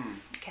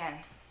 It can.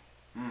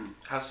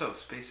 How so?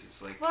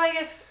 Spaces like. Well, I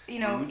guess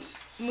moods.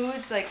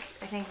 Moods. Like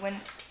I think when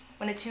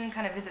a tune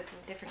kind of visits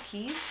different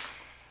keys,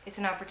 it's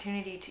an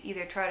opportunity to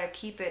either try to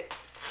keep it.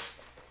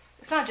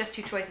 It's not just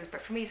two choices,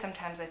 but for me,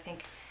 sometimes I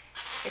think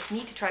it's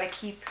neat to try to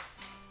keep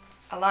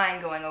a line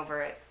going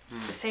over it.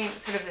 The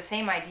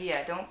same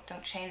idea.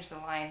 Don't change the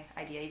line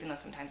idea, even though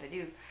sometimes I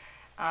do.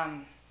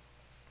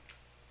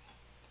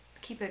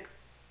 Keep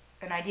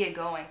an idea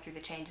going through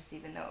the changes,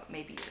 even though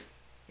maybe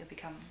you'll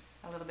become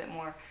a little bit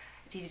more.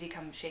 It's easy to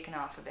become shaken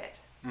off a bit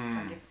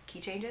from different key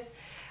changes,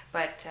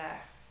 but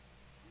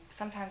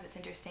sometimes it's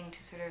interesting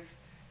to sort of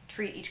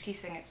treat each key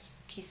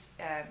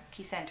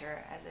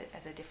center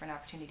as a different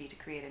opportunity to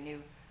create a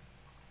new,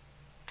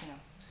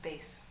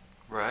 space.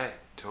 Right.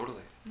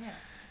 Totally. Yeah.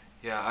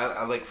 Yeah,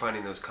 I like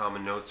finding those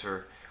common notes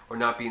or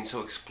not being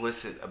so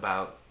explicit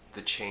about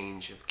the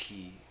change of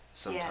key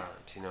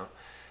sometimes,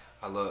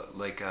 I love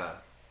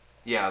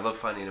I love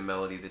finding a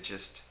melody that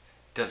just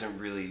doesn't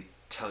really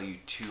tell you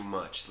too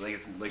much. Like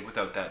it's like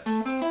without that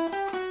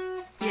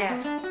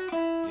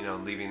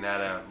leaving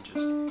that out and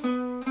just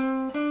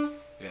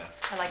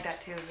I like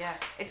that too, yeah.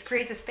 It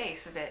creates a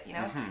space a bit,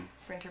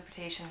 for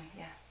interpretation,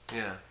 yeah.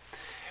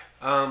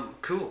 Yeah.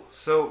 Cool.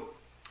 So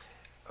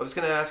I was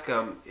going to ask,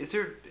 is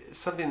there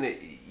something that,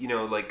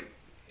 like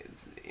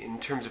in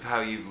terms of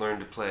how you've learned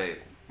to play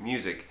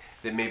music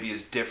that maybe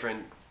is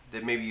different,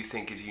 that maybe you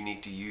think is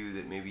unique to you,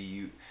 that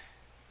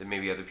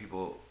maybe other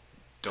people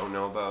don't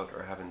know about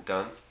or haven't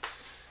done?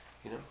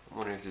 I'm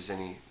wondering if there's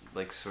any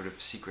like sort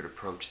of secret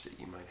approach that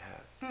you might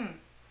have.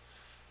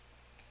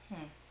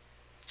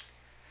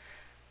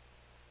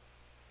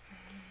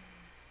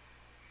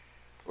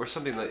 Or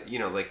something that,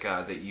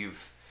 that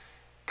you've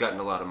gotten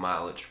a lot of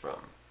mileage from.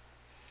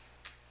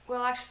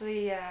 Well,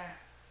 actually,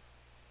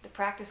 the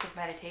practice of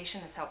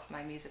meditation has helped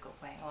my musical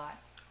playing a lot.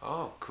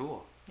 Oh,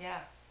 cool. Yeah.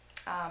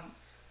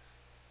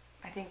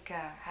 I think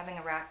having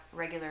a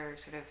regular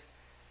sort of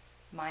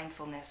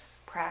mindfulness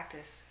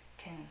practice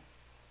can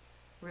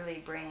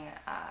really bring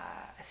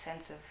a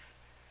sense of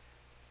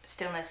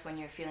stillness when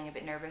you're feeling a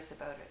bit nervous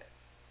about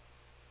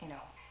a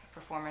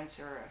performance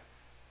or a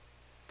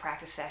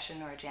practice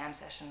session or a jam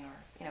session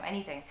or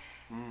anything.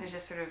 There's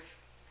just sort of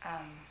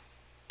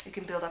you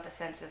can build up a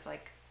sense of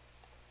like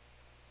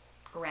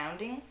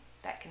grounding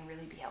that can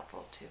really be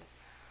helpful to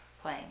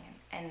playing,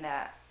 and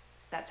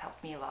that's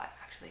helped me a lot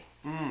actually.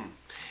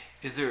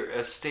 Is there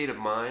a state of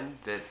mind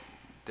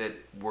that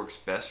works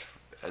best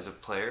as a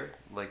player,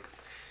 like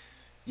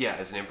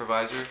as an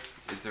improviser?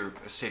 Is there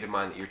a state of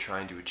mind that you're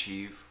trying to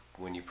achieve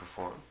when you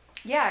perform?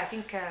 Yeah, I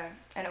think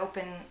an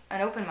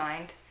open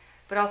mind,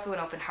 but also an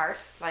open heart.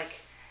 Like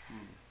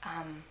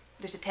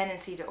there's a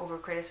tendency to over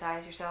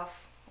criticize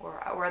yourself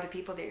or other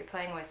people that you're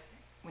playing with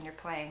when you're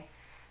playing,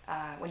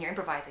 when you're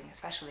improvising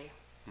especially.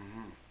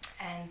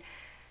 And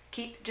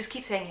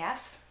keep saying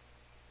yes.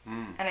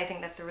 And I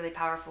think that's a really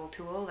powerful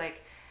tool,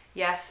 like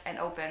yes and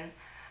open.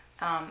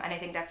 And I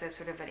think that's a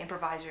sort of an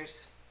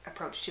improviser's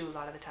approach too a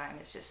lot of the time.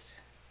 It's just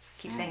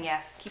keep saying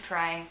yes, keep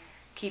trying,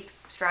 keep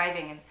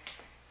striving,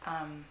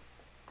 and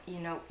you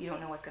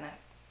don't know what's going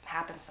to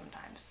happen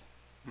sometimes.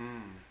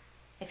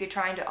 If you're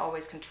trying to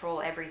always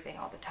control everything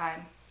all the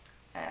time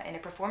in a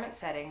performance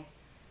setting,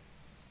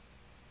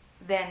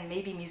 then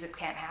maybe music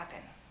can't happen.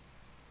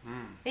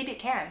 Maybe it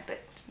can, but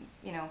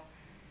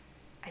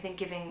I think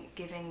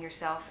giving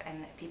yourself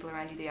and people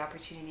around you the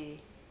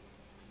opportunity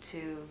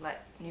to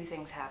let new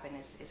things happen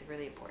is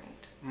really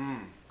important.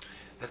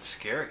 That's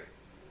scary.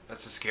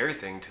 That's a scary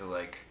thing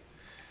to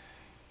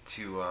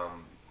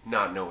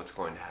not know what's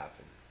going to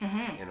happen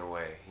in a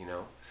way,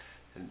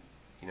 and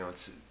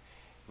it's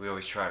we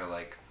always try to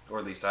or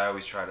at least I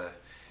always try to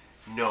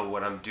know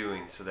what I'm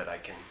doing so that I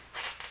can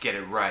get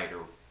it right,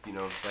 or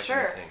that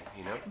kind of thing,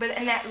 But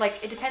and that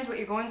it depends what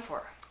you're going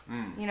for.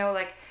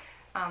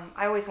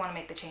 I always want to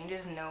make the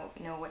changes and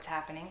know what's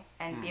happening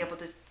and be able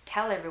to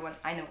tell everyone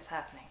I know what's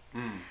happening.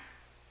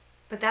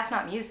 But that's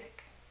not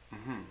music.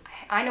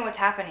 I know what's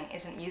happening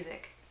isn't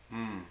music.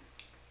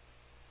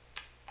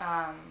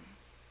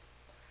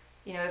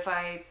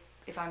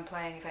 If I'm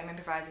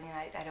improvising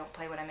and I don't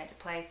play what I meant to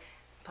play,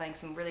 playing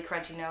some really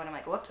crunchy note, I'm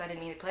like, whoops, I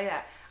didn't mean to play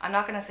that. I'm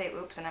not going to say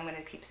oops, and I'm going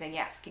to keep saying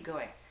yes, keep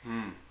going.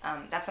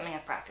 That's something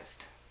I've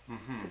practiced.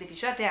 Because if you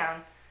shut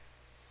down,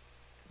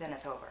 then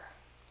it's over.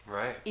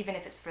 Right. Even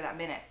if it's for that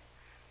minute,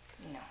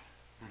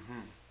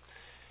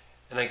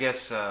 And I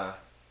guess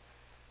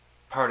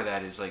part of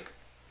that is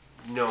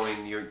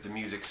knowing the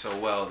music so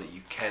well that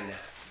you can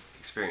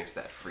experience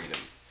that freedom.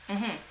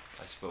 I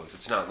suppose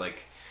it's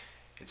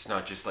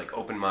not just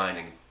open mind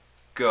and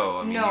go.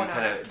 I mean,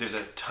 there's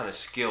a ton of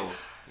skill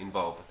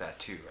involved with that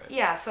too, right?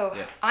 Yeah. So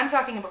I'm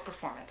talking about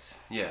performance.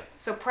 Yeah.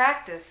 So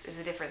practice is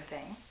a different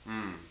thing.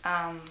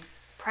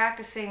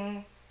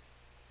 Practicing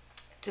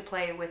to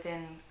play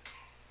within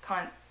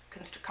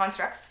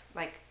constructs,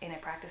 like in a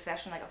practice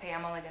session, like, okay,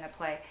 I'm only going to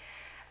play,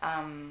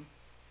 I'm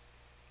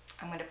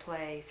going to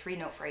play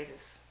 3-note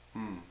phrases.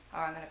 Or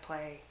I'm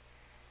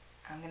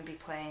going to be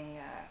playing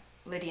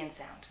Lydian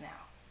sound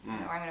now.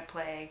 Or I'm going to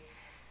play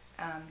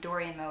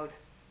Dorian mode.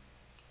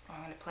 Or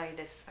I'm going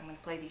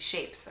to play these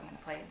shapes. I'm going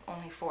to play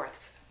only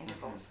fourths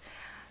intervals.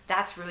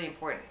 That's really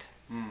important.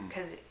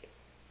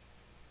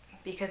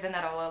 Because then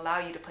that'll allow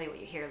you to play what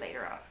you hear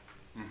later on.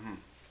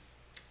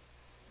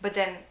 But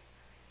then,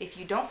 if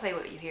you don't play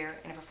what you hear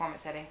in a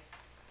performance setting,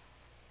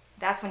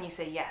 that's when you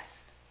say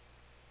yes.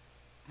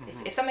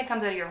 If something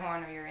comes out of your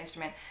horn or your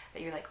instrument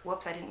that you're like,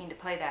 whoops, I didn't mean to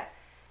play that,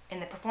 in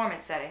the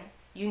performance setting,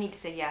 you need to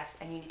say yes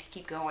and you need to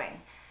keep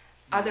going.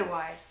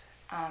 Otherwise,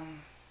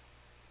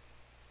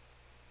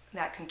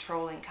 that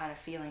controlling kind of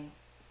feeling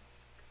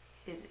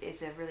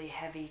is a really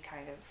heavy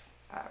kind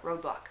of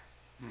roadblock.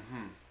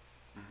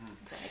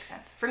 If that makes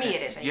sense. For me,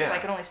 it is. I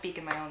can only speak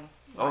in my own.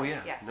 Oh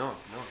yeah. No,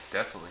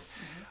 definitely.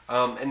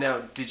 And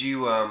now, did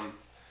you?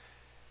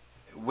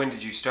 When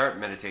did you start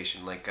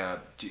meditation? Like,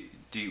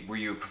 were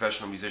you a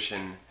professional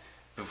musician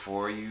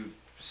before you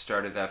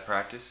started that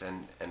practice,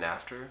 and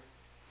after?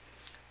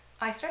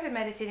 I started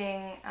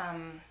meditating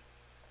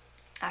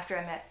after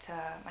I met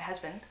my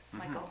husband,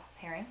 Michael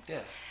Herring.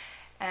 Yeah.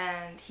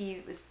 And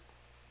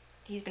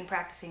he's been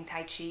practicing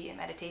Tai Chi and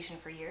meditation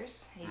for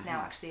years. He's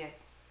now actually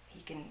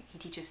he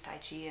teaches Tai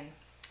Chi and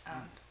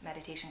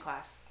meditation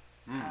class.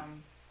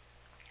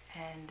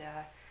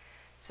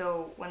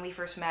 So when we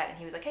first met and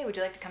he was like, hey, would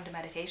you like to come to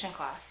meditation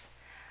class?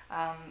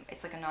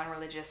 It's like a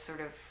non-religious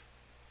sort of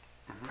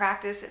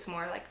practice. It's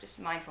more like just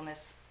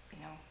mindfulness,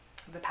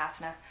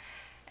 Vipassana.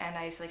 And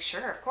I was like,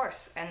 sure, of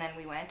course. And then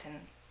we went and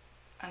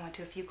I went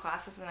to a few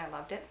classes and I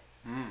loved it.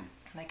 And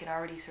I could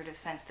already sort of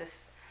sense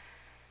this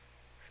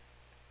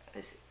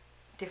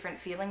different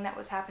feeling that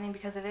was happening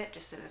because of it,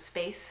 just as a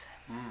space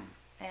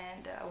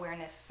and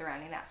awareness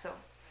surrounding that. So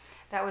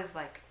that was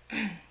like,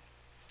 that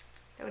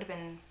would have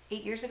been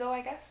 8 years ago,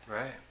 I guess.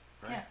 Right.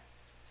 Yeah.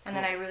 And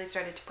then I really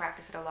started to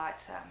practice it a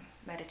lot,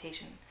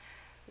 meditation,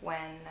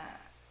 when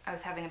I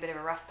was having a bit of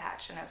a rough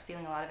patch and I was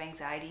feeling a lot of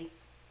anxiety,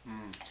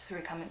 just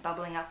sort of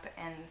bubbling up.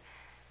 And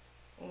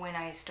when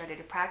I started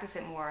to practice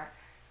it more,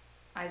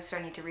 I was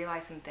starting to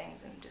realize some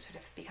things and just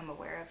sort of become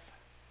aware of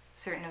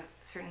certain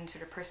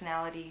sort of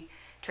personality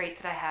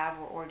traits that I have,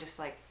 or just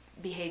like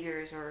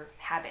behaviors or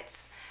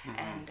habits,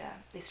 and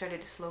they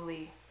started to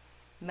slowly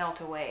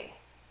melt away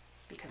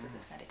because of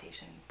this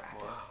meditation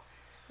practice. Wow.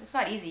 It's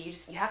not easy.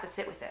 You have to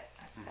sit with it.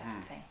 That's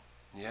the thing.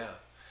 Yeah.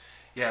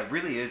 It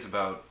really is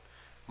about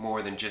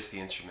more than just the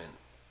instrument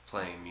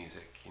playing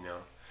music.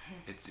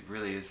 It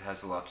really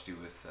has a lot to do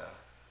with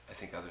I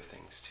think other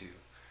things too.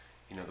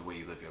 The way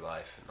you live your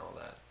life and all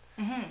that.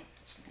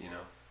 It's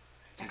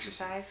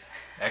Exercise.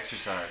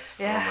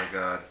 Yeah. Oh my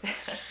God.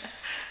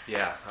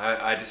 Yeah,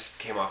 I just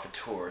came off a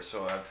tour,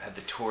 so I've had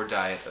the tour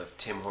diet of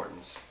Tim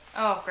Hortons.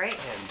 Oh, great.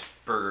 And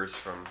burgers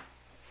from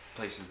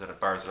bars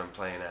that I'm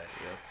playing at,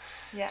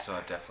 Yeah. So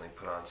I've definitely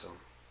put on some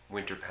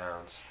winter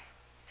pounds.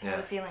 I know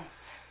the feeling.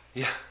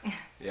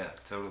 Yeah,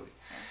 totally.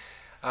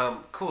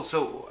 Cool.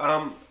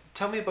 So,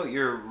 tell me about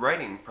your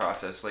writing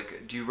process.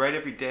 Like, do you write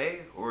every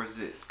day, or is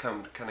it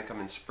come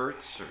in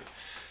spurts? Or?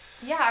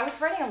 Yeah, I was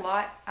writing a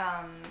lot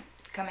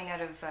coming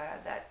out of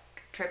that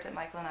trip that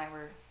Michael and I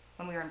were,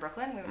 when we were in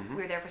Brooklyn.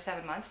 We were there for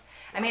 7 months.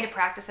 I made a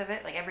practice of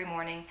it. Like every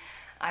morning,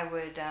 I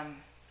would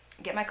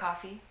get my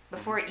coffee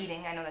before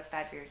eating. I know that's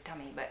bad for your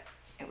tummy, but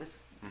it was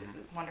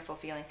a wonderful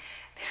feeling.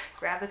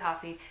 Grab the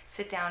coffee,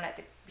 sit down at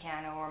the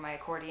piano or my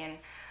accordion,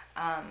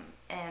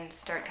 and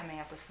start coming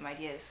up with some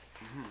ideas.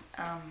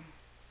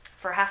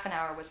 For half an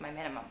hour was my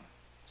minimum.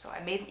 So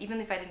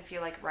even if I didn't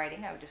feel like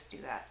writing, I would just do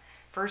that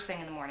first thing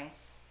in the morning.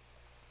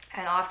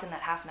 And often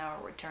that half an hour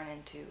would turn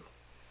into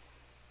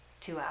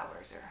 2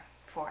 hours or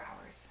 4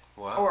 hours.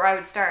 Wow. Or I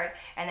would start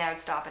and then I would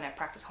stop and I'd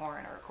practice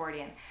horn or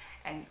accordion,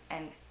 and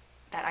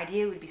that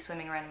idea would be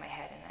swimming around in my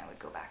head, and I would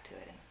go back to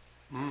it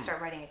and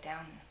start writing it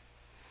down.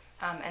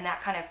 And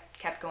that kind of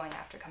kept going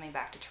after coming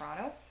back to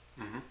Toronto.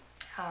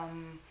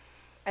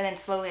 And then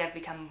slowly I've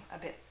become a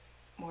bit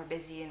more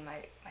busy and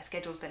my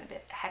schedule's been a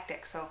bit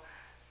hectic, so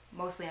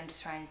mostly I'm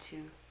just trying to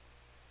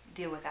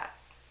deal with that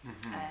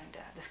and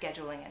the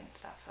scheduling and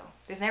stuff. So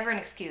there's never an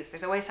excuse.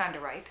 There's always time to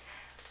write.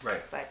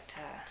 Right. But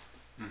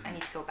I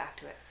need to go back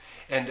to it.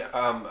 And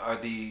are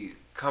the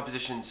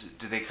compositions,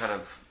 do they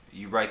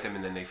you write them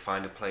and then they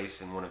find a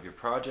place in one of your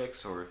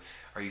projects, or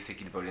are you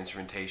thinking about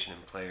instrumentation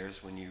and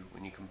players when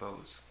you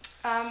compose?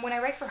 When I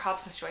write for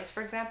Hobson's Choice,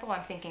 for example,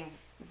 I'm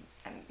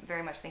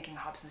very much thinking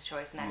Hobson's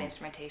Choice and that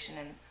instrumentation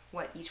and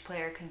what each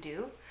player can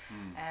do,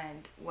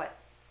 and what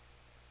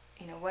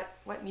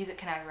music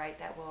can I write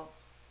that will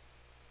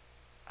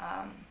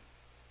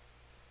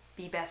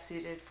be best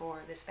suited for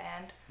this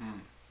band,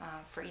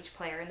 for each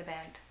player in the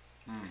band,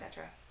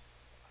 etc.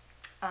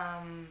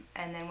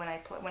 And then when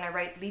I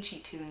write lead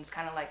sheet tunes,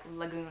 kind of like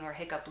Lagoon or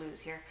Hiccup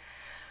Blues here,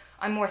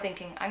 I'm more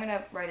thinking I'm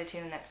gonna write a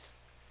tune that's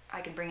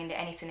I can bring into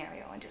any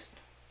scenario and just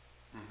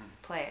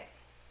play it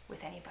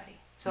with anybody.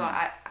 So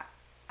I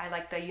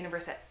like the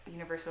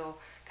universal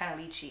kind of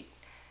lead sheet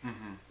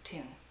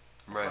tune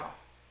as Right. well.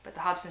 But the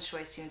Hobson's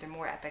Choice tunes are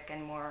more epic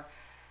and more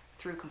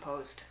through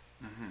composed.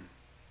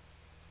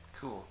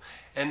 Cool.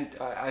 And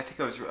I think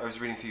I was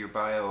reading through your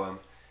bio.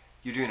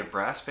 You're doing a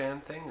brass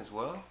band thing as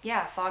well?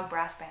 Yeah, Fog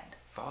Brass Band.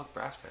 Fog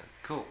Brass Band.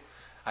 Cool.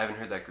 I haven't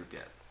heard that group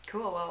yet.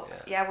 Cool. Well,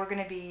 yeah, we're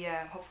going to be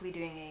hopefully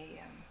doing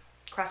a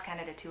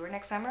cross-Canada tour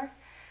next summer.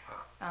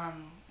 Wow.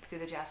 Through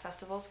the jazz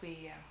festivals.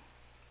 We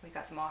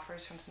got some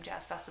offers from some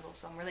jazz festivals,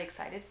 so I'm really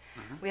excited.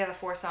 We have a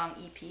 4-song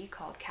EP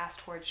called Cast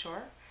Toward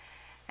Shore,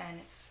 and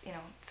it's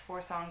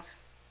 4 songs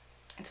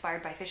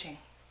inspired by fishing.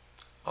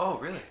 Oh,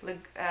 really?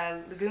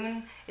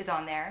 Lagoon is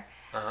on there,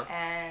 Uh-huh.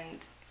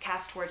 and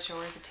Cast Toward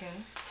Shore is a tune,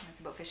 and it's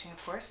about fishing,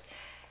 of course.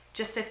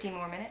 Just 15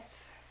 More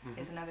Minutes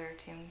is another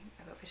tune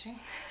about fishing.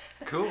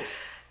 Cool.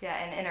 Yeah,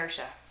 and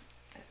Inertia.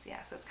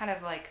 So it's kind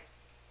of like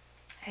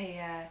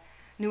a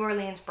New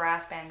Orleans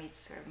brass band meets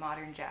sort of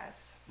modern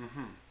jazz.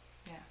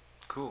 Yeah.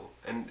 Cool.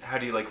 And how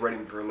do you like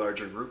writing for a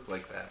larger group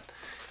like that?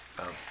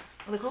 Well,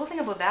 the cool thing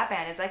about that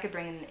band is I could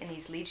bring in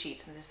these lead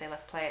sheets and just say,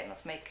 let's play it and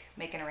let's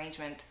make an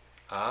arrangement.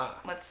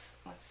 Let's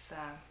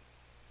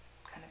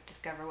kind of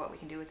discover what we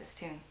can do with this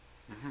tune.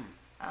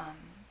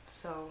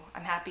 So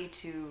I'm happy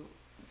to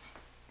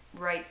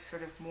write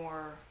sort of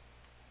more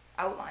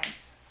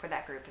outlines for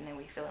that group, and then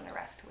we fill in the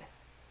rest with.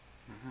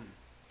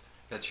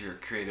 That's your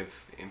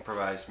creative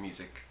improvised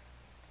music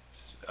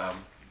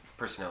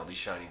personality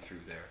shining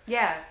through there.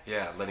 Yeah.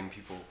 Yeah, letting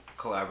people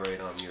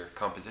collaborate on your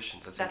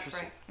compositions. That's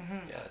interesting.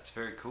 Right. Yeah, it's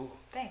very cool.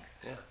 Thanks.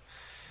 Yeah.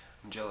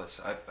 I'm jealous.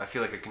 I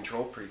feel like a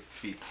control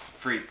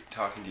freak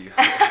talking to you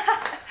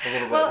a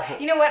little bit. Well,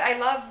 you know what I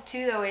love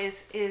too though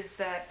is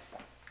that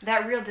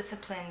real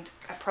disciplined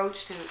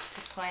approach to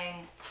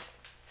playing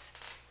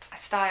a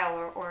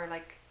style or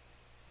like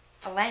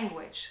a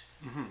language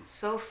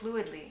so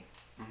fluidly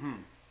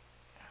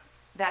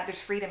that there's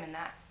freedom in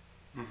that.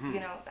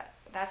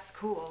 That's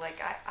cool.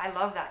 Like I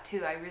love that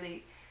too. I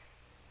really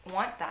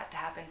want that to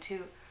happen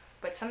too.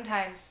 But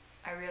sometimes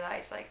I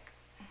realize like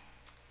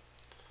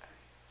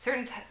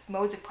certain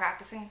modes of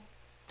practicing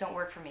don't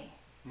work for me.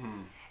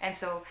 And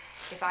so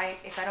if I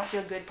don't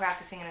feel good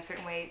practicing in a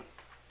certain way,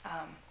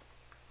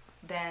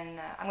 then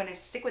I'm going to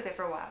stick with it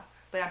for a while.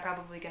 But I'm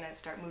probably going to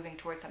start moving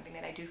towards something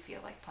that I do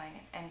feel like playing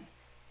and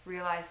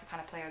realize the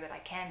kind of player that I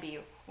can be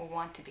or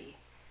want to be.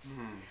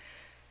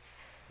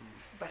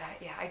 But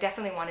I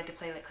definitely wanted to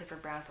play like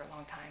Clifford Brown for a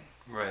long time.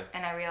 Right.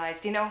 And I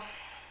realized, I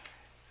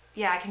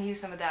can use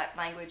some of that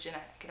language and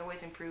I can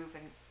always improve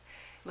and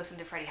listen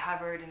to Freddie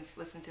Hubbard and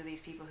listen to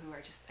these people who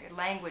are just, their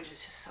language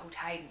is just so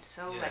tight and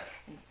so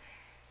and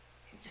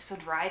just so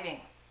driving.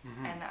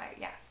 And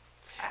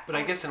But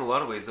I guess in a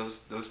lot of ways,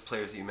 those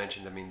players that you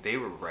mentioned, I mean, they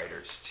were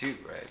writers too,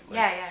 right? Like,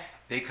 yeah.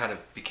 They kind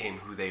of became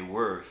who they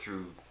were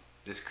through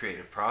this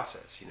creative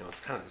process. It's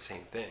kind of the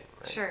same thing,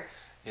 right? Sure.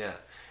 Yeah.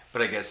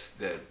 But I guess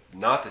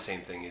not the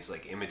same thing is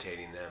like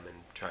imitating them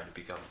and trying to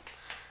become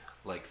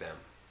like them,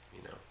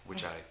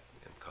 which I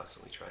am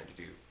constantly trying to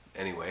do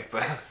anyway,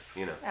 but,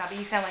 Yeah, but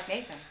you sound like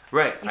Nathan.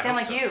 Right. You sound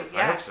like so. you. Yeah.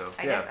 I hope so.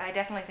 I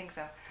definitely think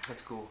so.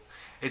 That's cool.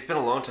 It's been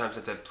a long time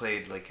since I've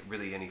played like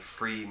really any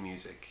free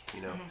music,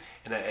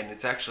 and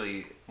it's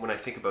actually, when I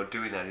think about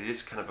doing that, it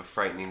is kind of a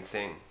frightening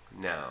thing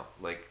now.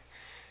 Like,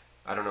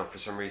 I don't know, for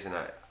some reason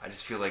I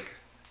just feel like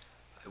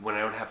when I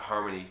don't have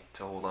harmony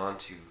to hold on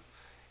to,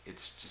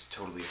 it's just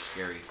totally a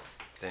scary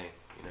thing,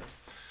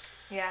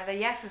 Yeah, the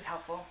yes is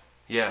helpful.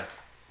 Yeah.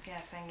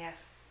 Yeah, saying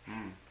yes.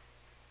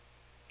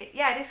 It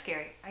is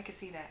scary. I could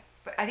see that.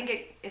 But I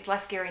think it's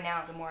less scary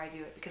now the more I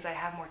do it because I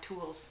have more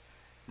tools.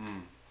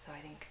 So I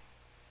think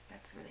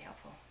that's really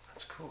helpful.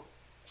 That's cool.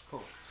 That's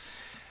cool.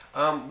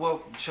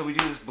 Well, shall we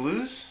do this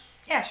blues?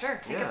 Yeah,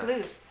 sure. Take a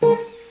blues.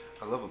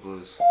 I love a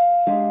blues.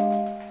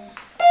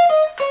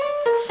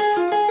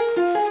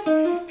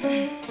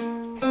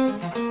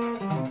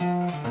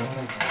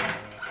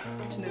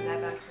 Let's move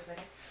that back for a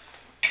second.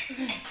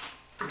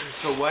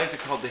 So why is it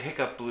called the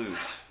hiccup blues?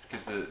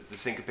 Because the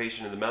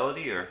syncopation of the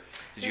melody, or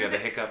did you have a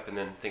hiccup and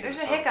then think of the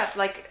song? There's a hiccup.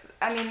 Like,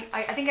 I mean,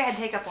 I think I had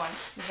hiccup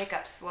once. The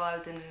hiccups while I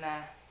was in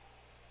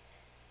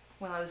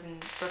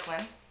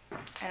Brooklyn,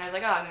 and I was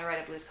like, oh, I'm gonna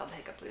write a blues called the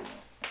Hiccup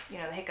Blues. The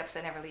hiccups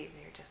that never leave.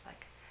 They're just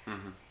like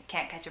you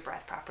can't catch your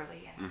breath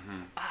properly, and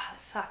just, it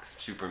sucks.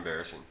 Super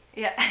embarrassing.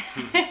 Yeah.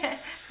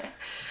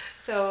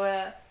 So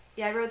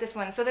I wrote this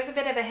one. So there's a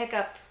bit of a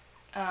hiccup.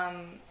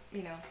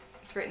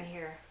 It's written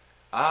here.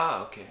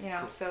 Ah, okay.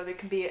 Cool. So it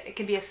can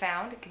be a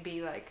sound. It can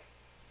be like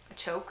a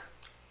choke.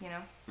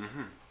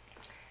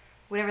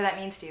 Whatever that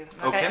means to you.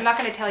 I'm not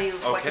gonna tell you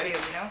what to do.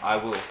 I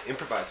will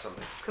improvise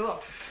something.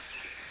 Cool.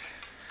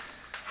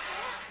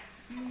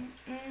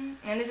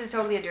 And this is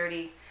totally a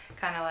dirty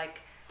kind of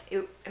like.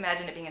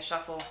 Imagine it being a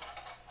shuffle.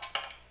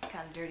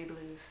 Kind of dirty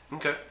blues.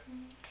 Okay.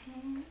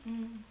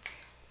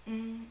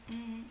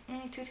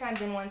 2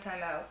 times in, 1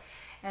 time out,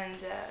 and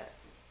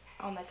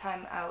on the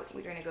time out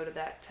we're gonna go to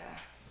that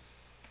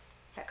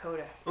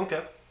coda.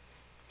 Okay.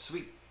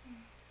 Sweet.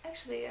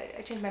 Actually,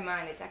 I changed my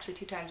mind. It's actually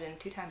 2 times in,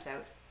 2 times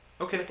out.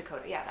 Okay. With the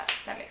coda. Yeah,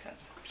 that makes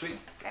sense. Sweet.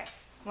 Okay.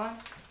 1.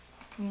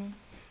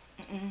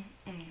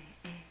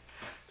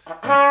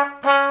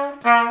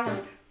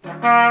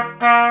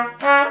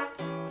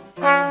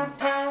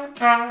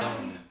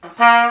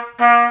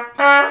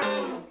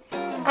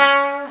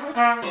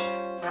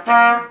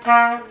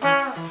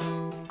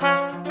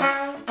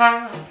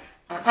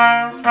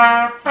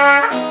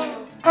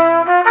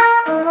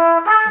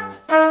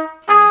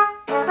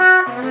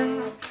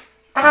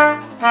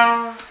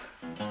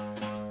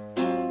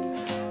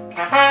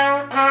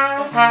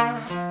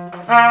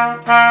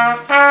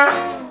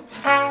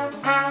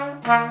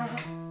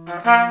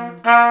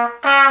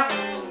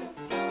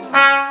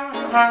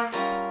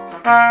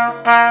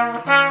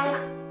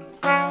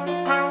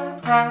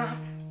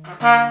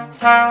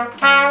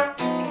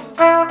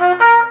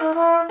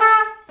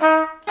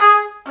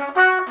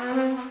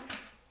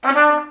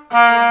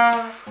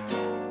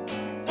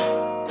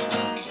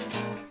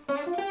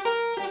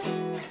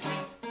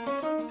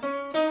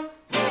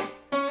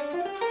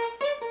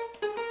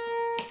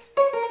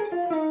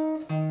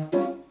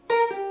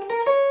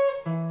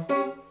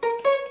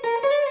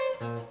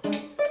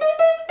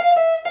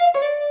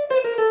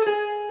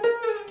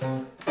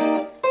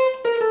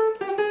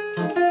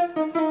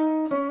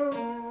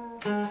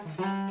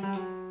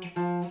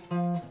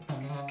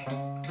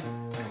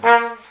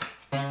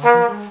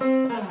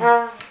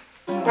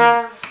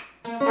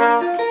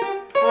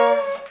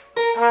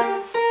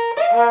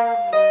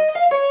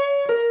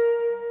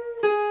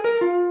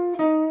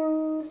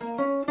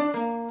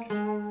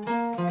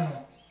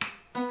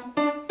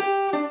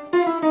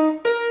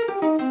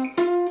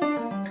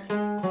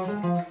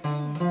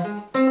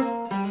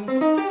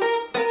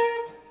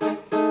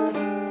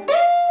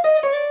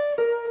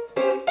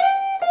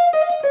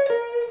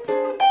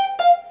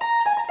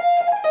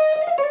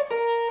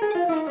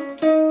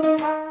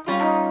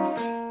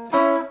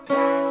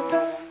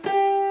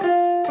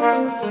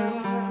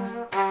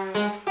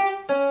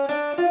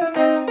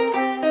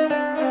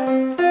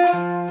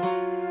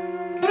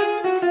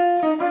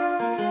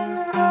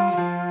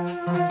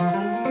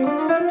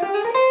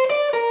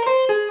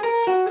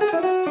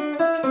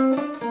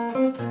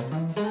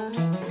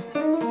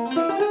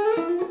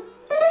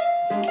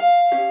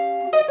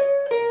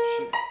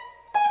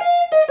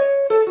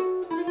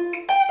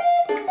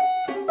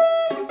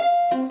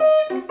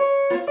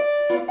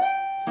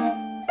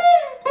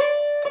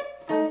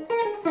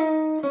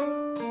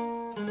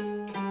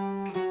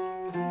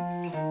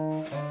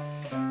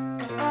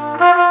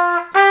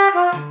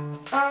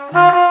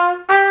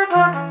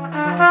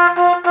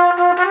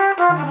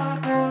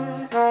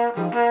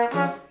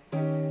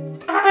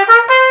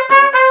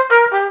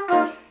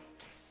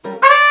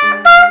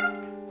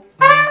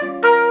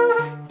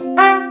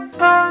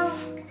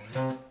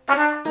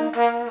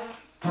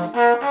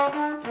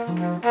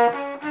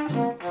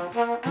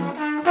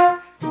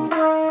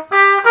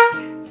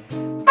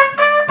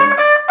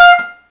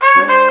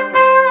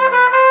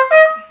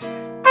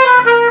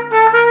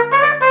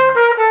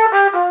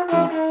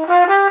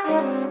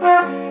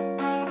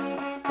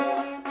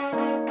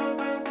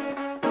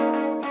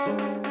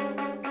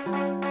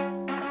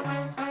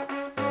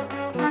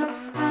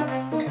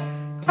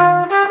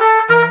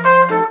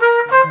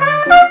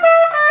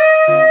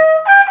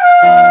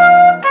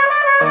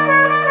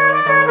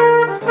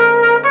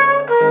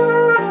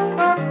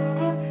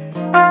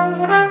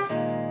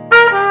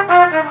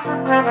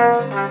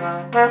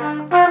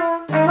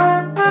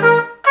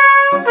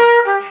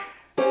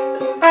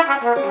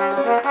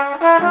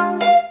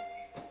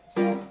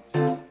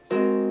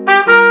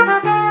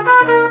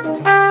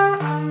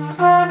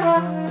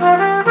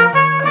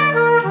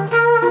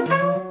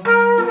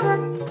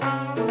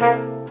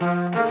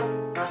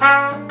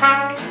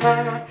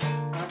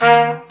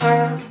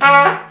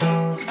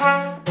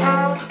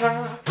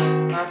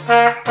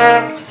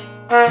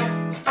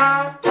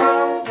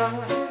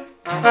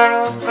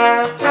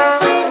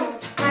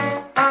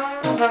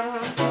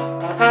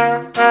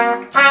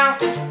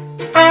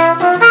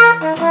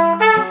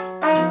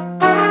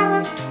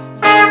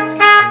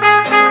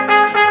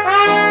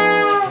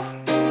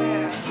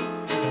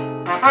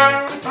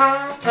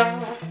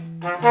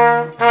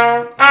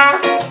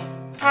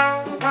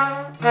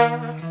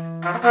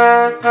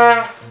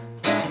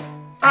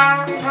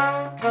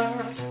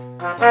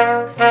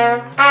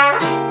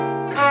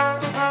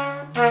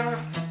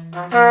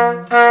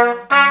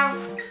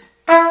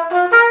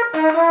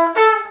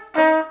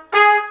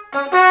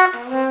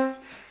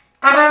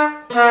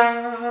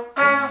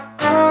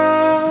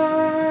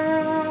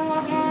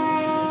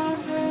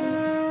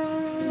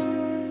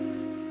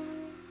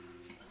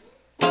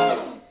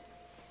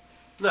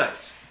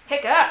 Nice.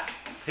 Hiccup.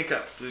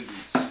 Hiccup Blues.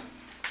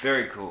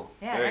 Very cool.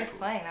 Yeah, Very nice cool.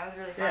 playing. That was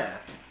really fun. Yeah,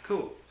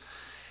 cool.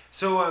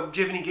 So, do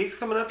you have any gigs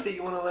coming up that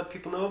you want to let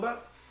people know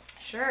about?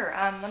 Sure.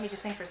 Let me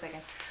just think for a second.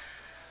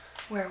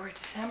 Where we're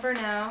December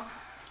now.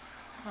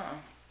 Huh.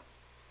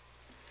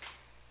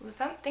 Well,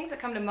 things that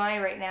come to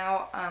mind right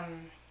now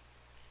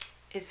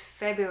is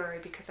February,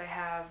 because I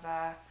have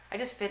I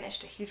just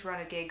finished a huge run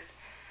of gigs.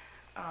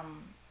 I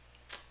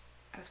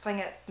was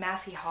playing at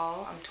Massey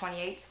Hall on the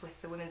 28th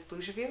with the Women's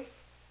Blues Review.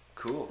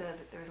 Cool.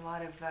 There was a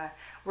lot of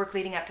work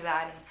leading up to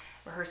that and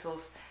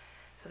rehearsals.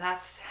 So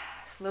that's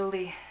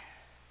slowly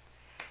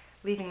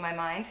leaving my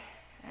mind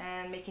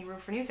and making room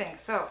for new things.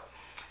 So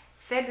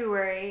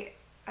February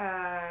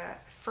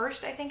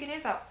 1st, I think it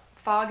is,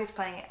 Fog is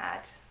playing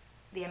at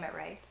the Emmett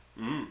Ray.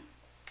 And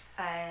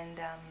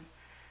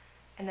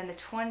then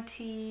it's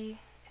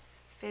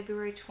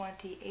February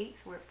 28th,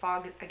 we're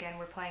Fog again,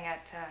 we're playing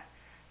at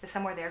the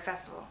Somewhere There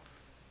Festival.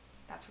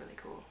 That's really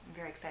cool. I'm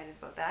very excited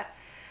about that.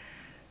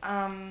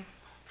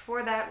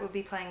 Before that, we'll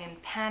be playing in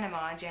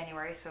Panama in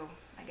January, so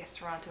I guess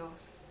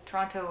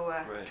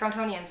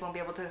Torontonians won't be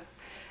able to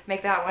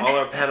make that one. All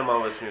our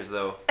Panama listeners,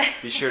 though,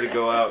 be sure to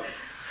go out.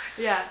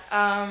 Yeah.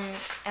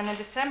 And in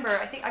December,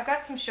 I think I've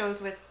got some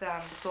shows with the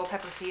Soul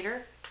Pepper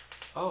Theater.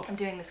 Oh. I'm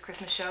doing this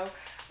Christmas show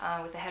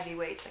with the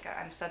heavyweights. Like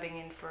I'm subbing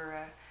in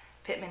for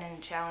Pittman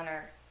and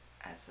Challoner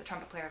as the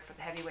trumpet player for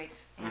the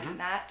heavyweights in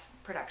that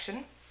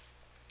production.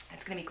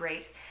 It's going to be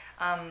great.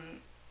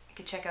 You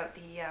could check out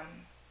the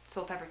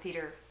Soul Pepper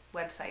Theater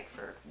website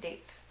for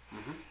dates.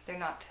 They're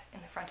not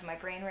in the front of my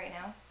brain right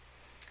now.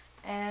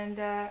 And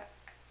I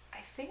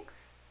think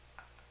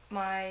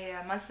my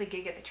monthly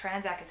gig at the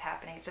Transac is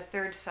happening. It's the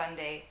third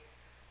Sunday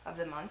of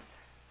the month.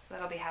 So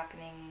that'll be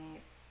happening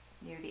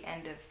near the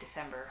end of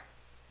December.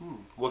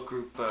 What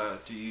group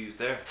do you use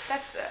there?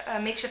 That's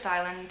Makeshift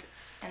Island,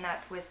 and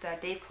that's with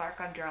Dave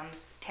Clark on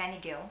drums, Tanya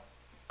Gill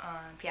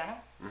on piano,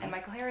 and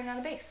Michael Herring on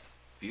the bass.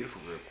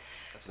 Beautiful group.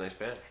 That's a nice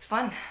band. It's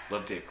fun.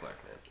 Love Dave Clark,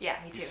 man. Yeah,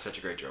 me too. He's such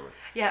a great drummer.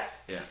 Yeah.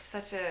 He's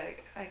such a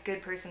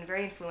good person,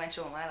 very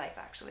influential in my life,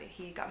 actually.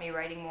 He got me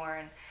writing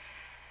more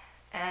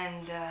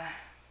and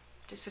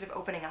just sort of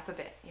opening up a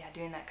bit. Yeah,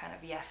 doing that kind of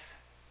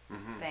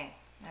thing.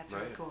 That's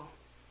really cool.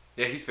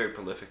 Yeah, he's a very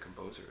prolific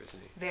composer,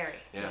 isn't he? Very.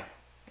 Yeah.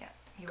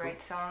 He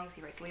writes songs,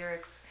 he writes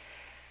lyrics.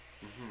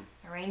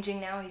 Arranging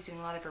now, he's doing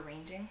a lot of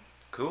arranging.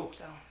 Cool.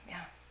 So,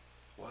 yeah.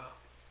 Wow.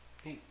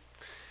 Neat.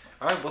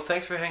 All right, well,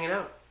 thanks for hanging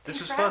out. This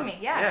was fun. Having me.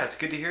 Yeah. Yeah, it's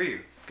good to hear you.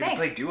 Good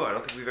Thanks. to play duo. I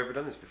don't think we've ever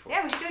done this before.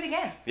 Yeah, we should do it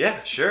again.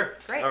 Yeah, sure.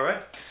 Great. All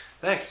right.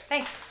 Thanks.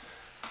 Thanks.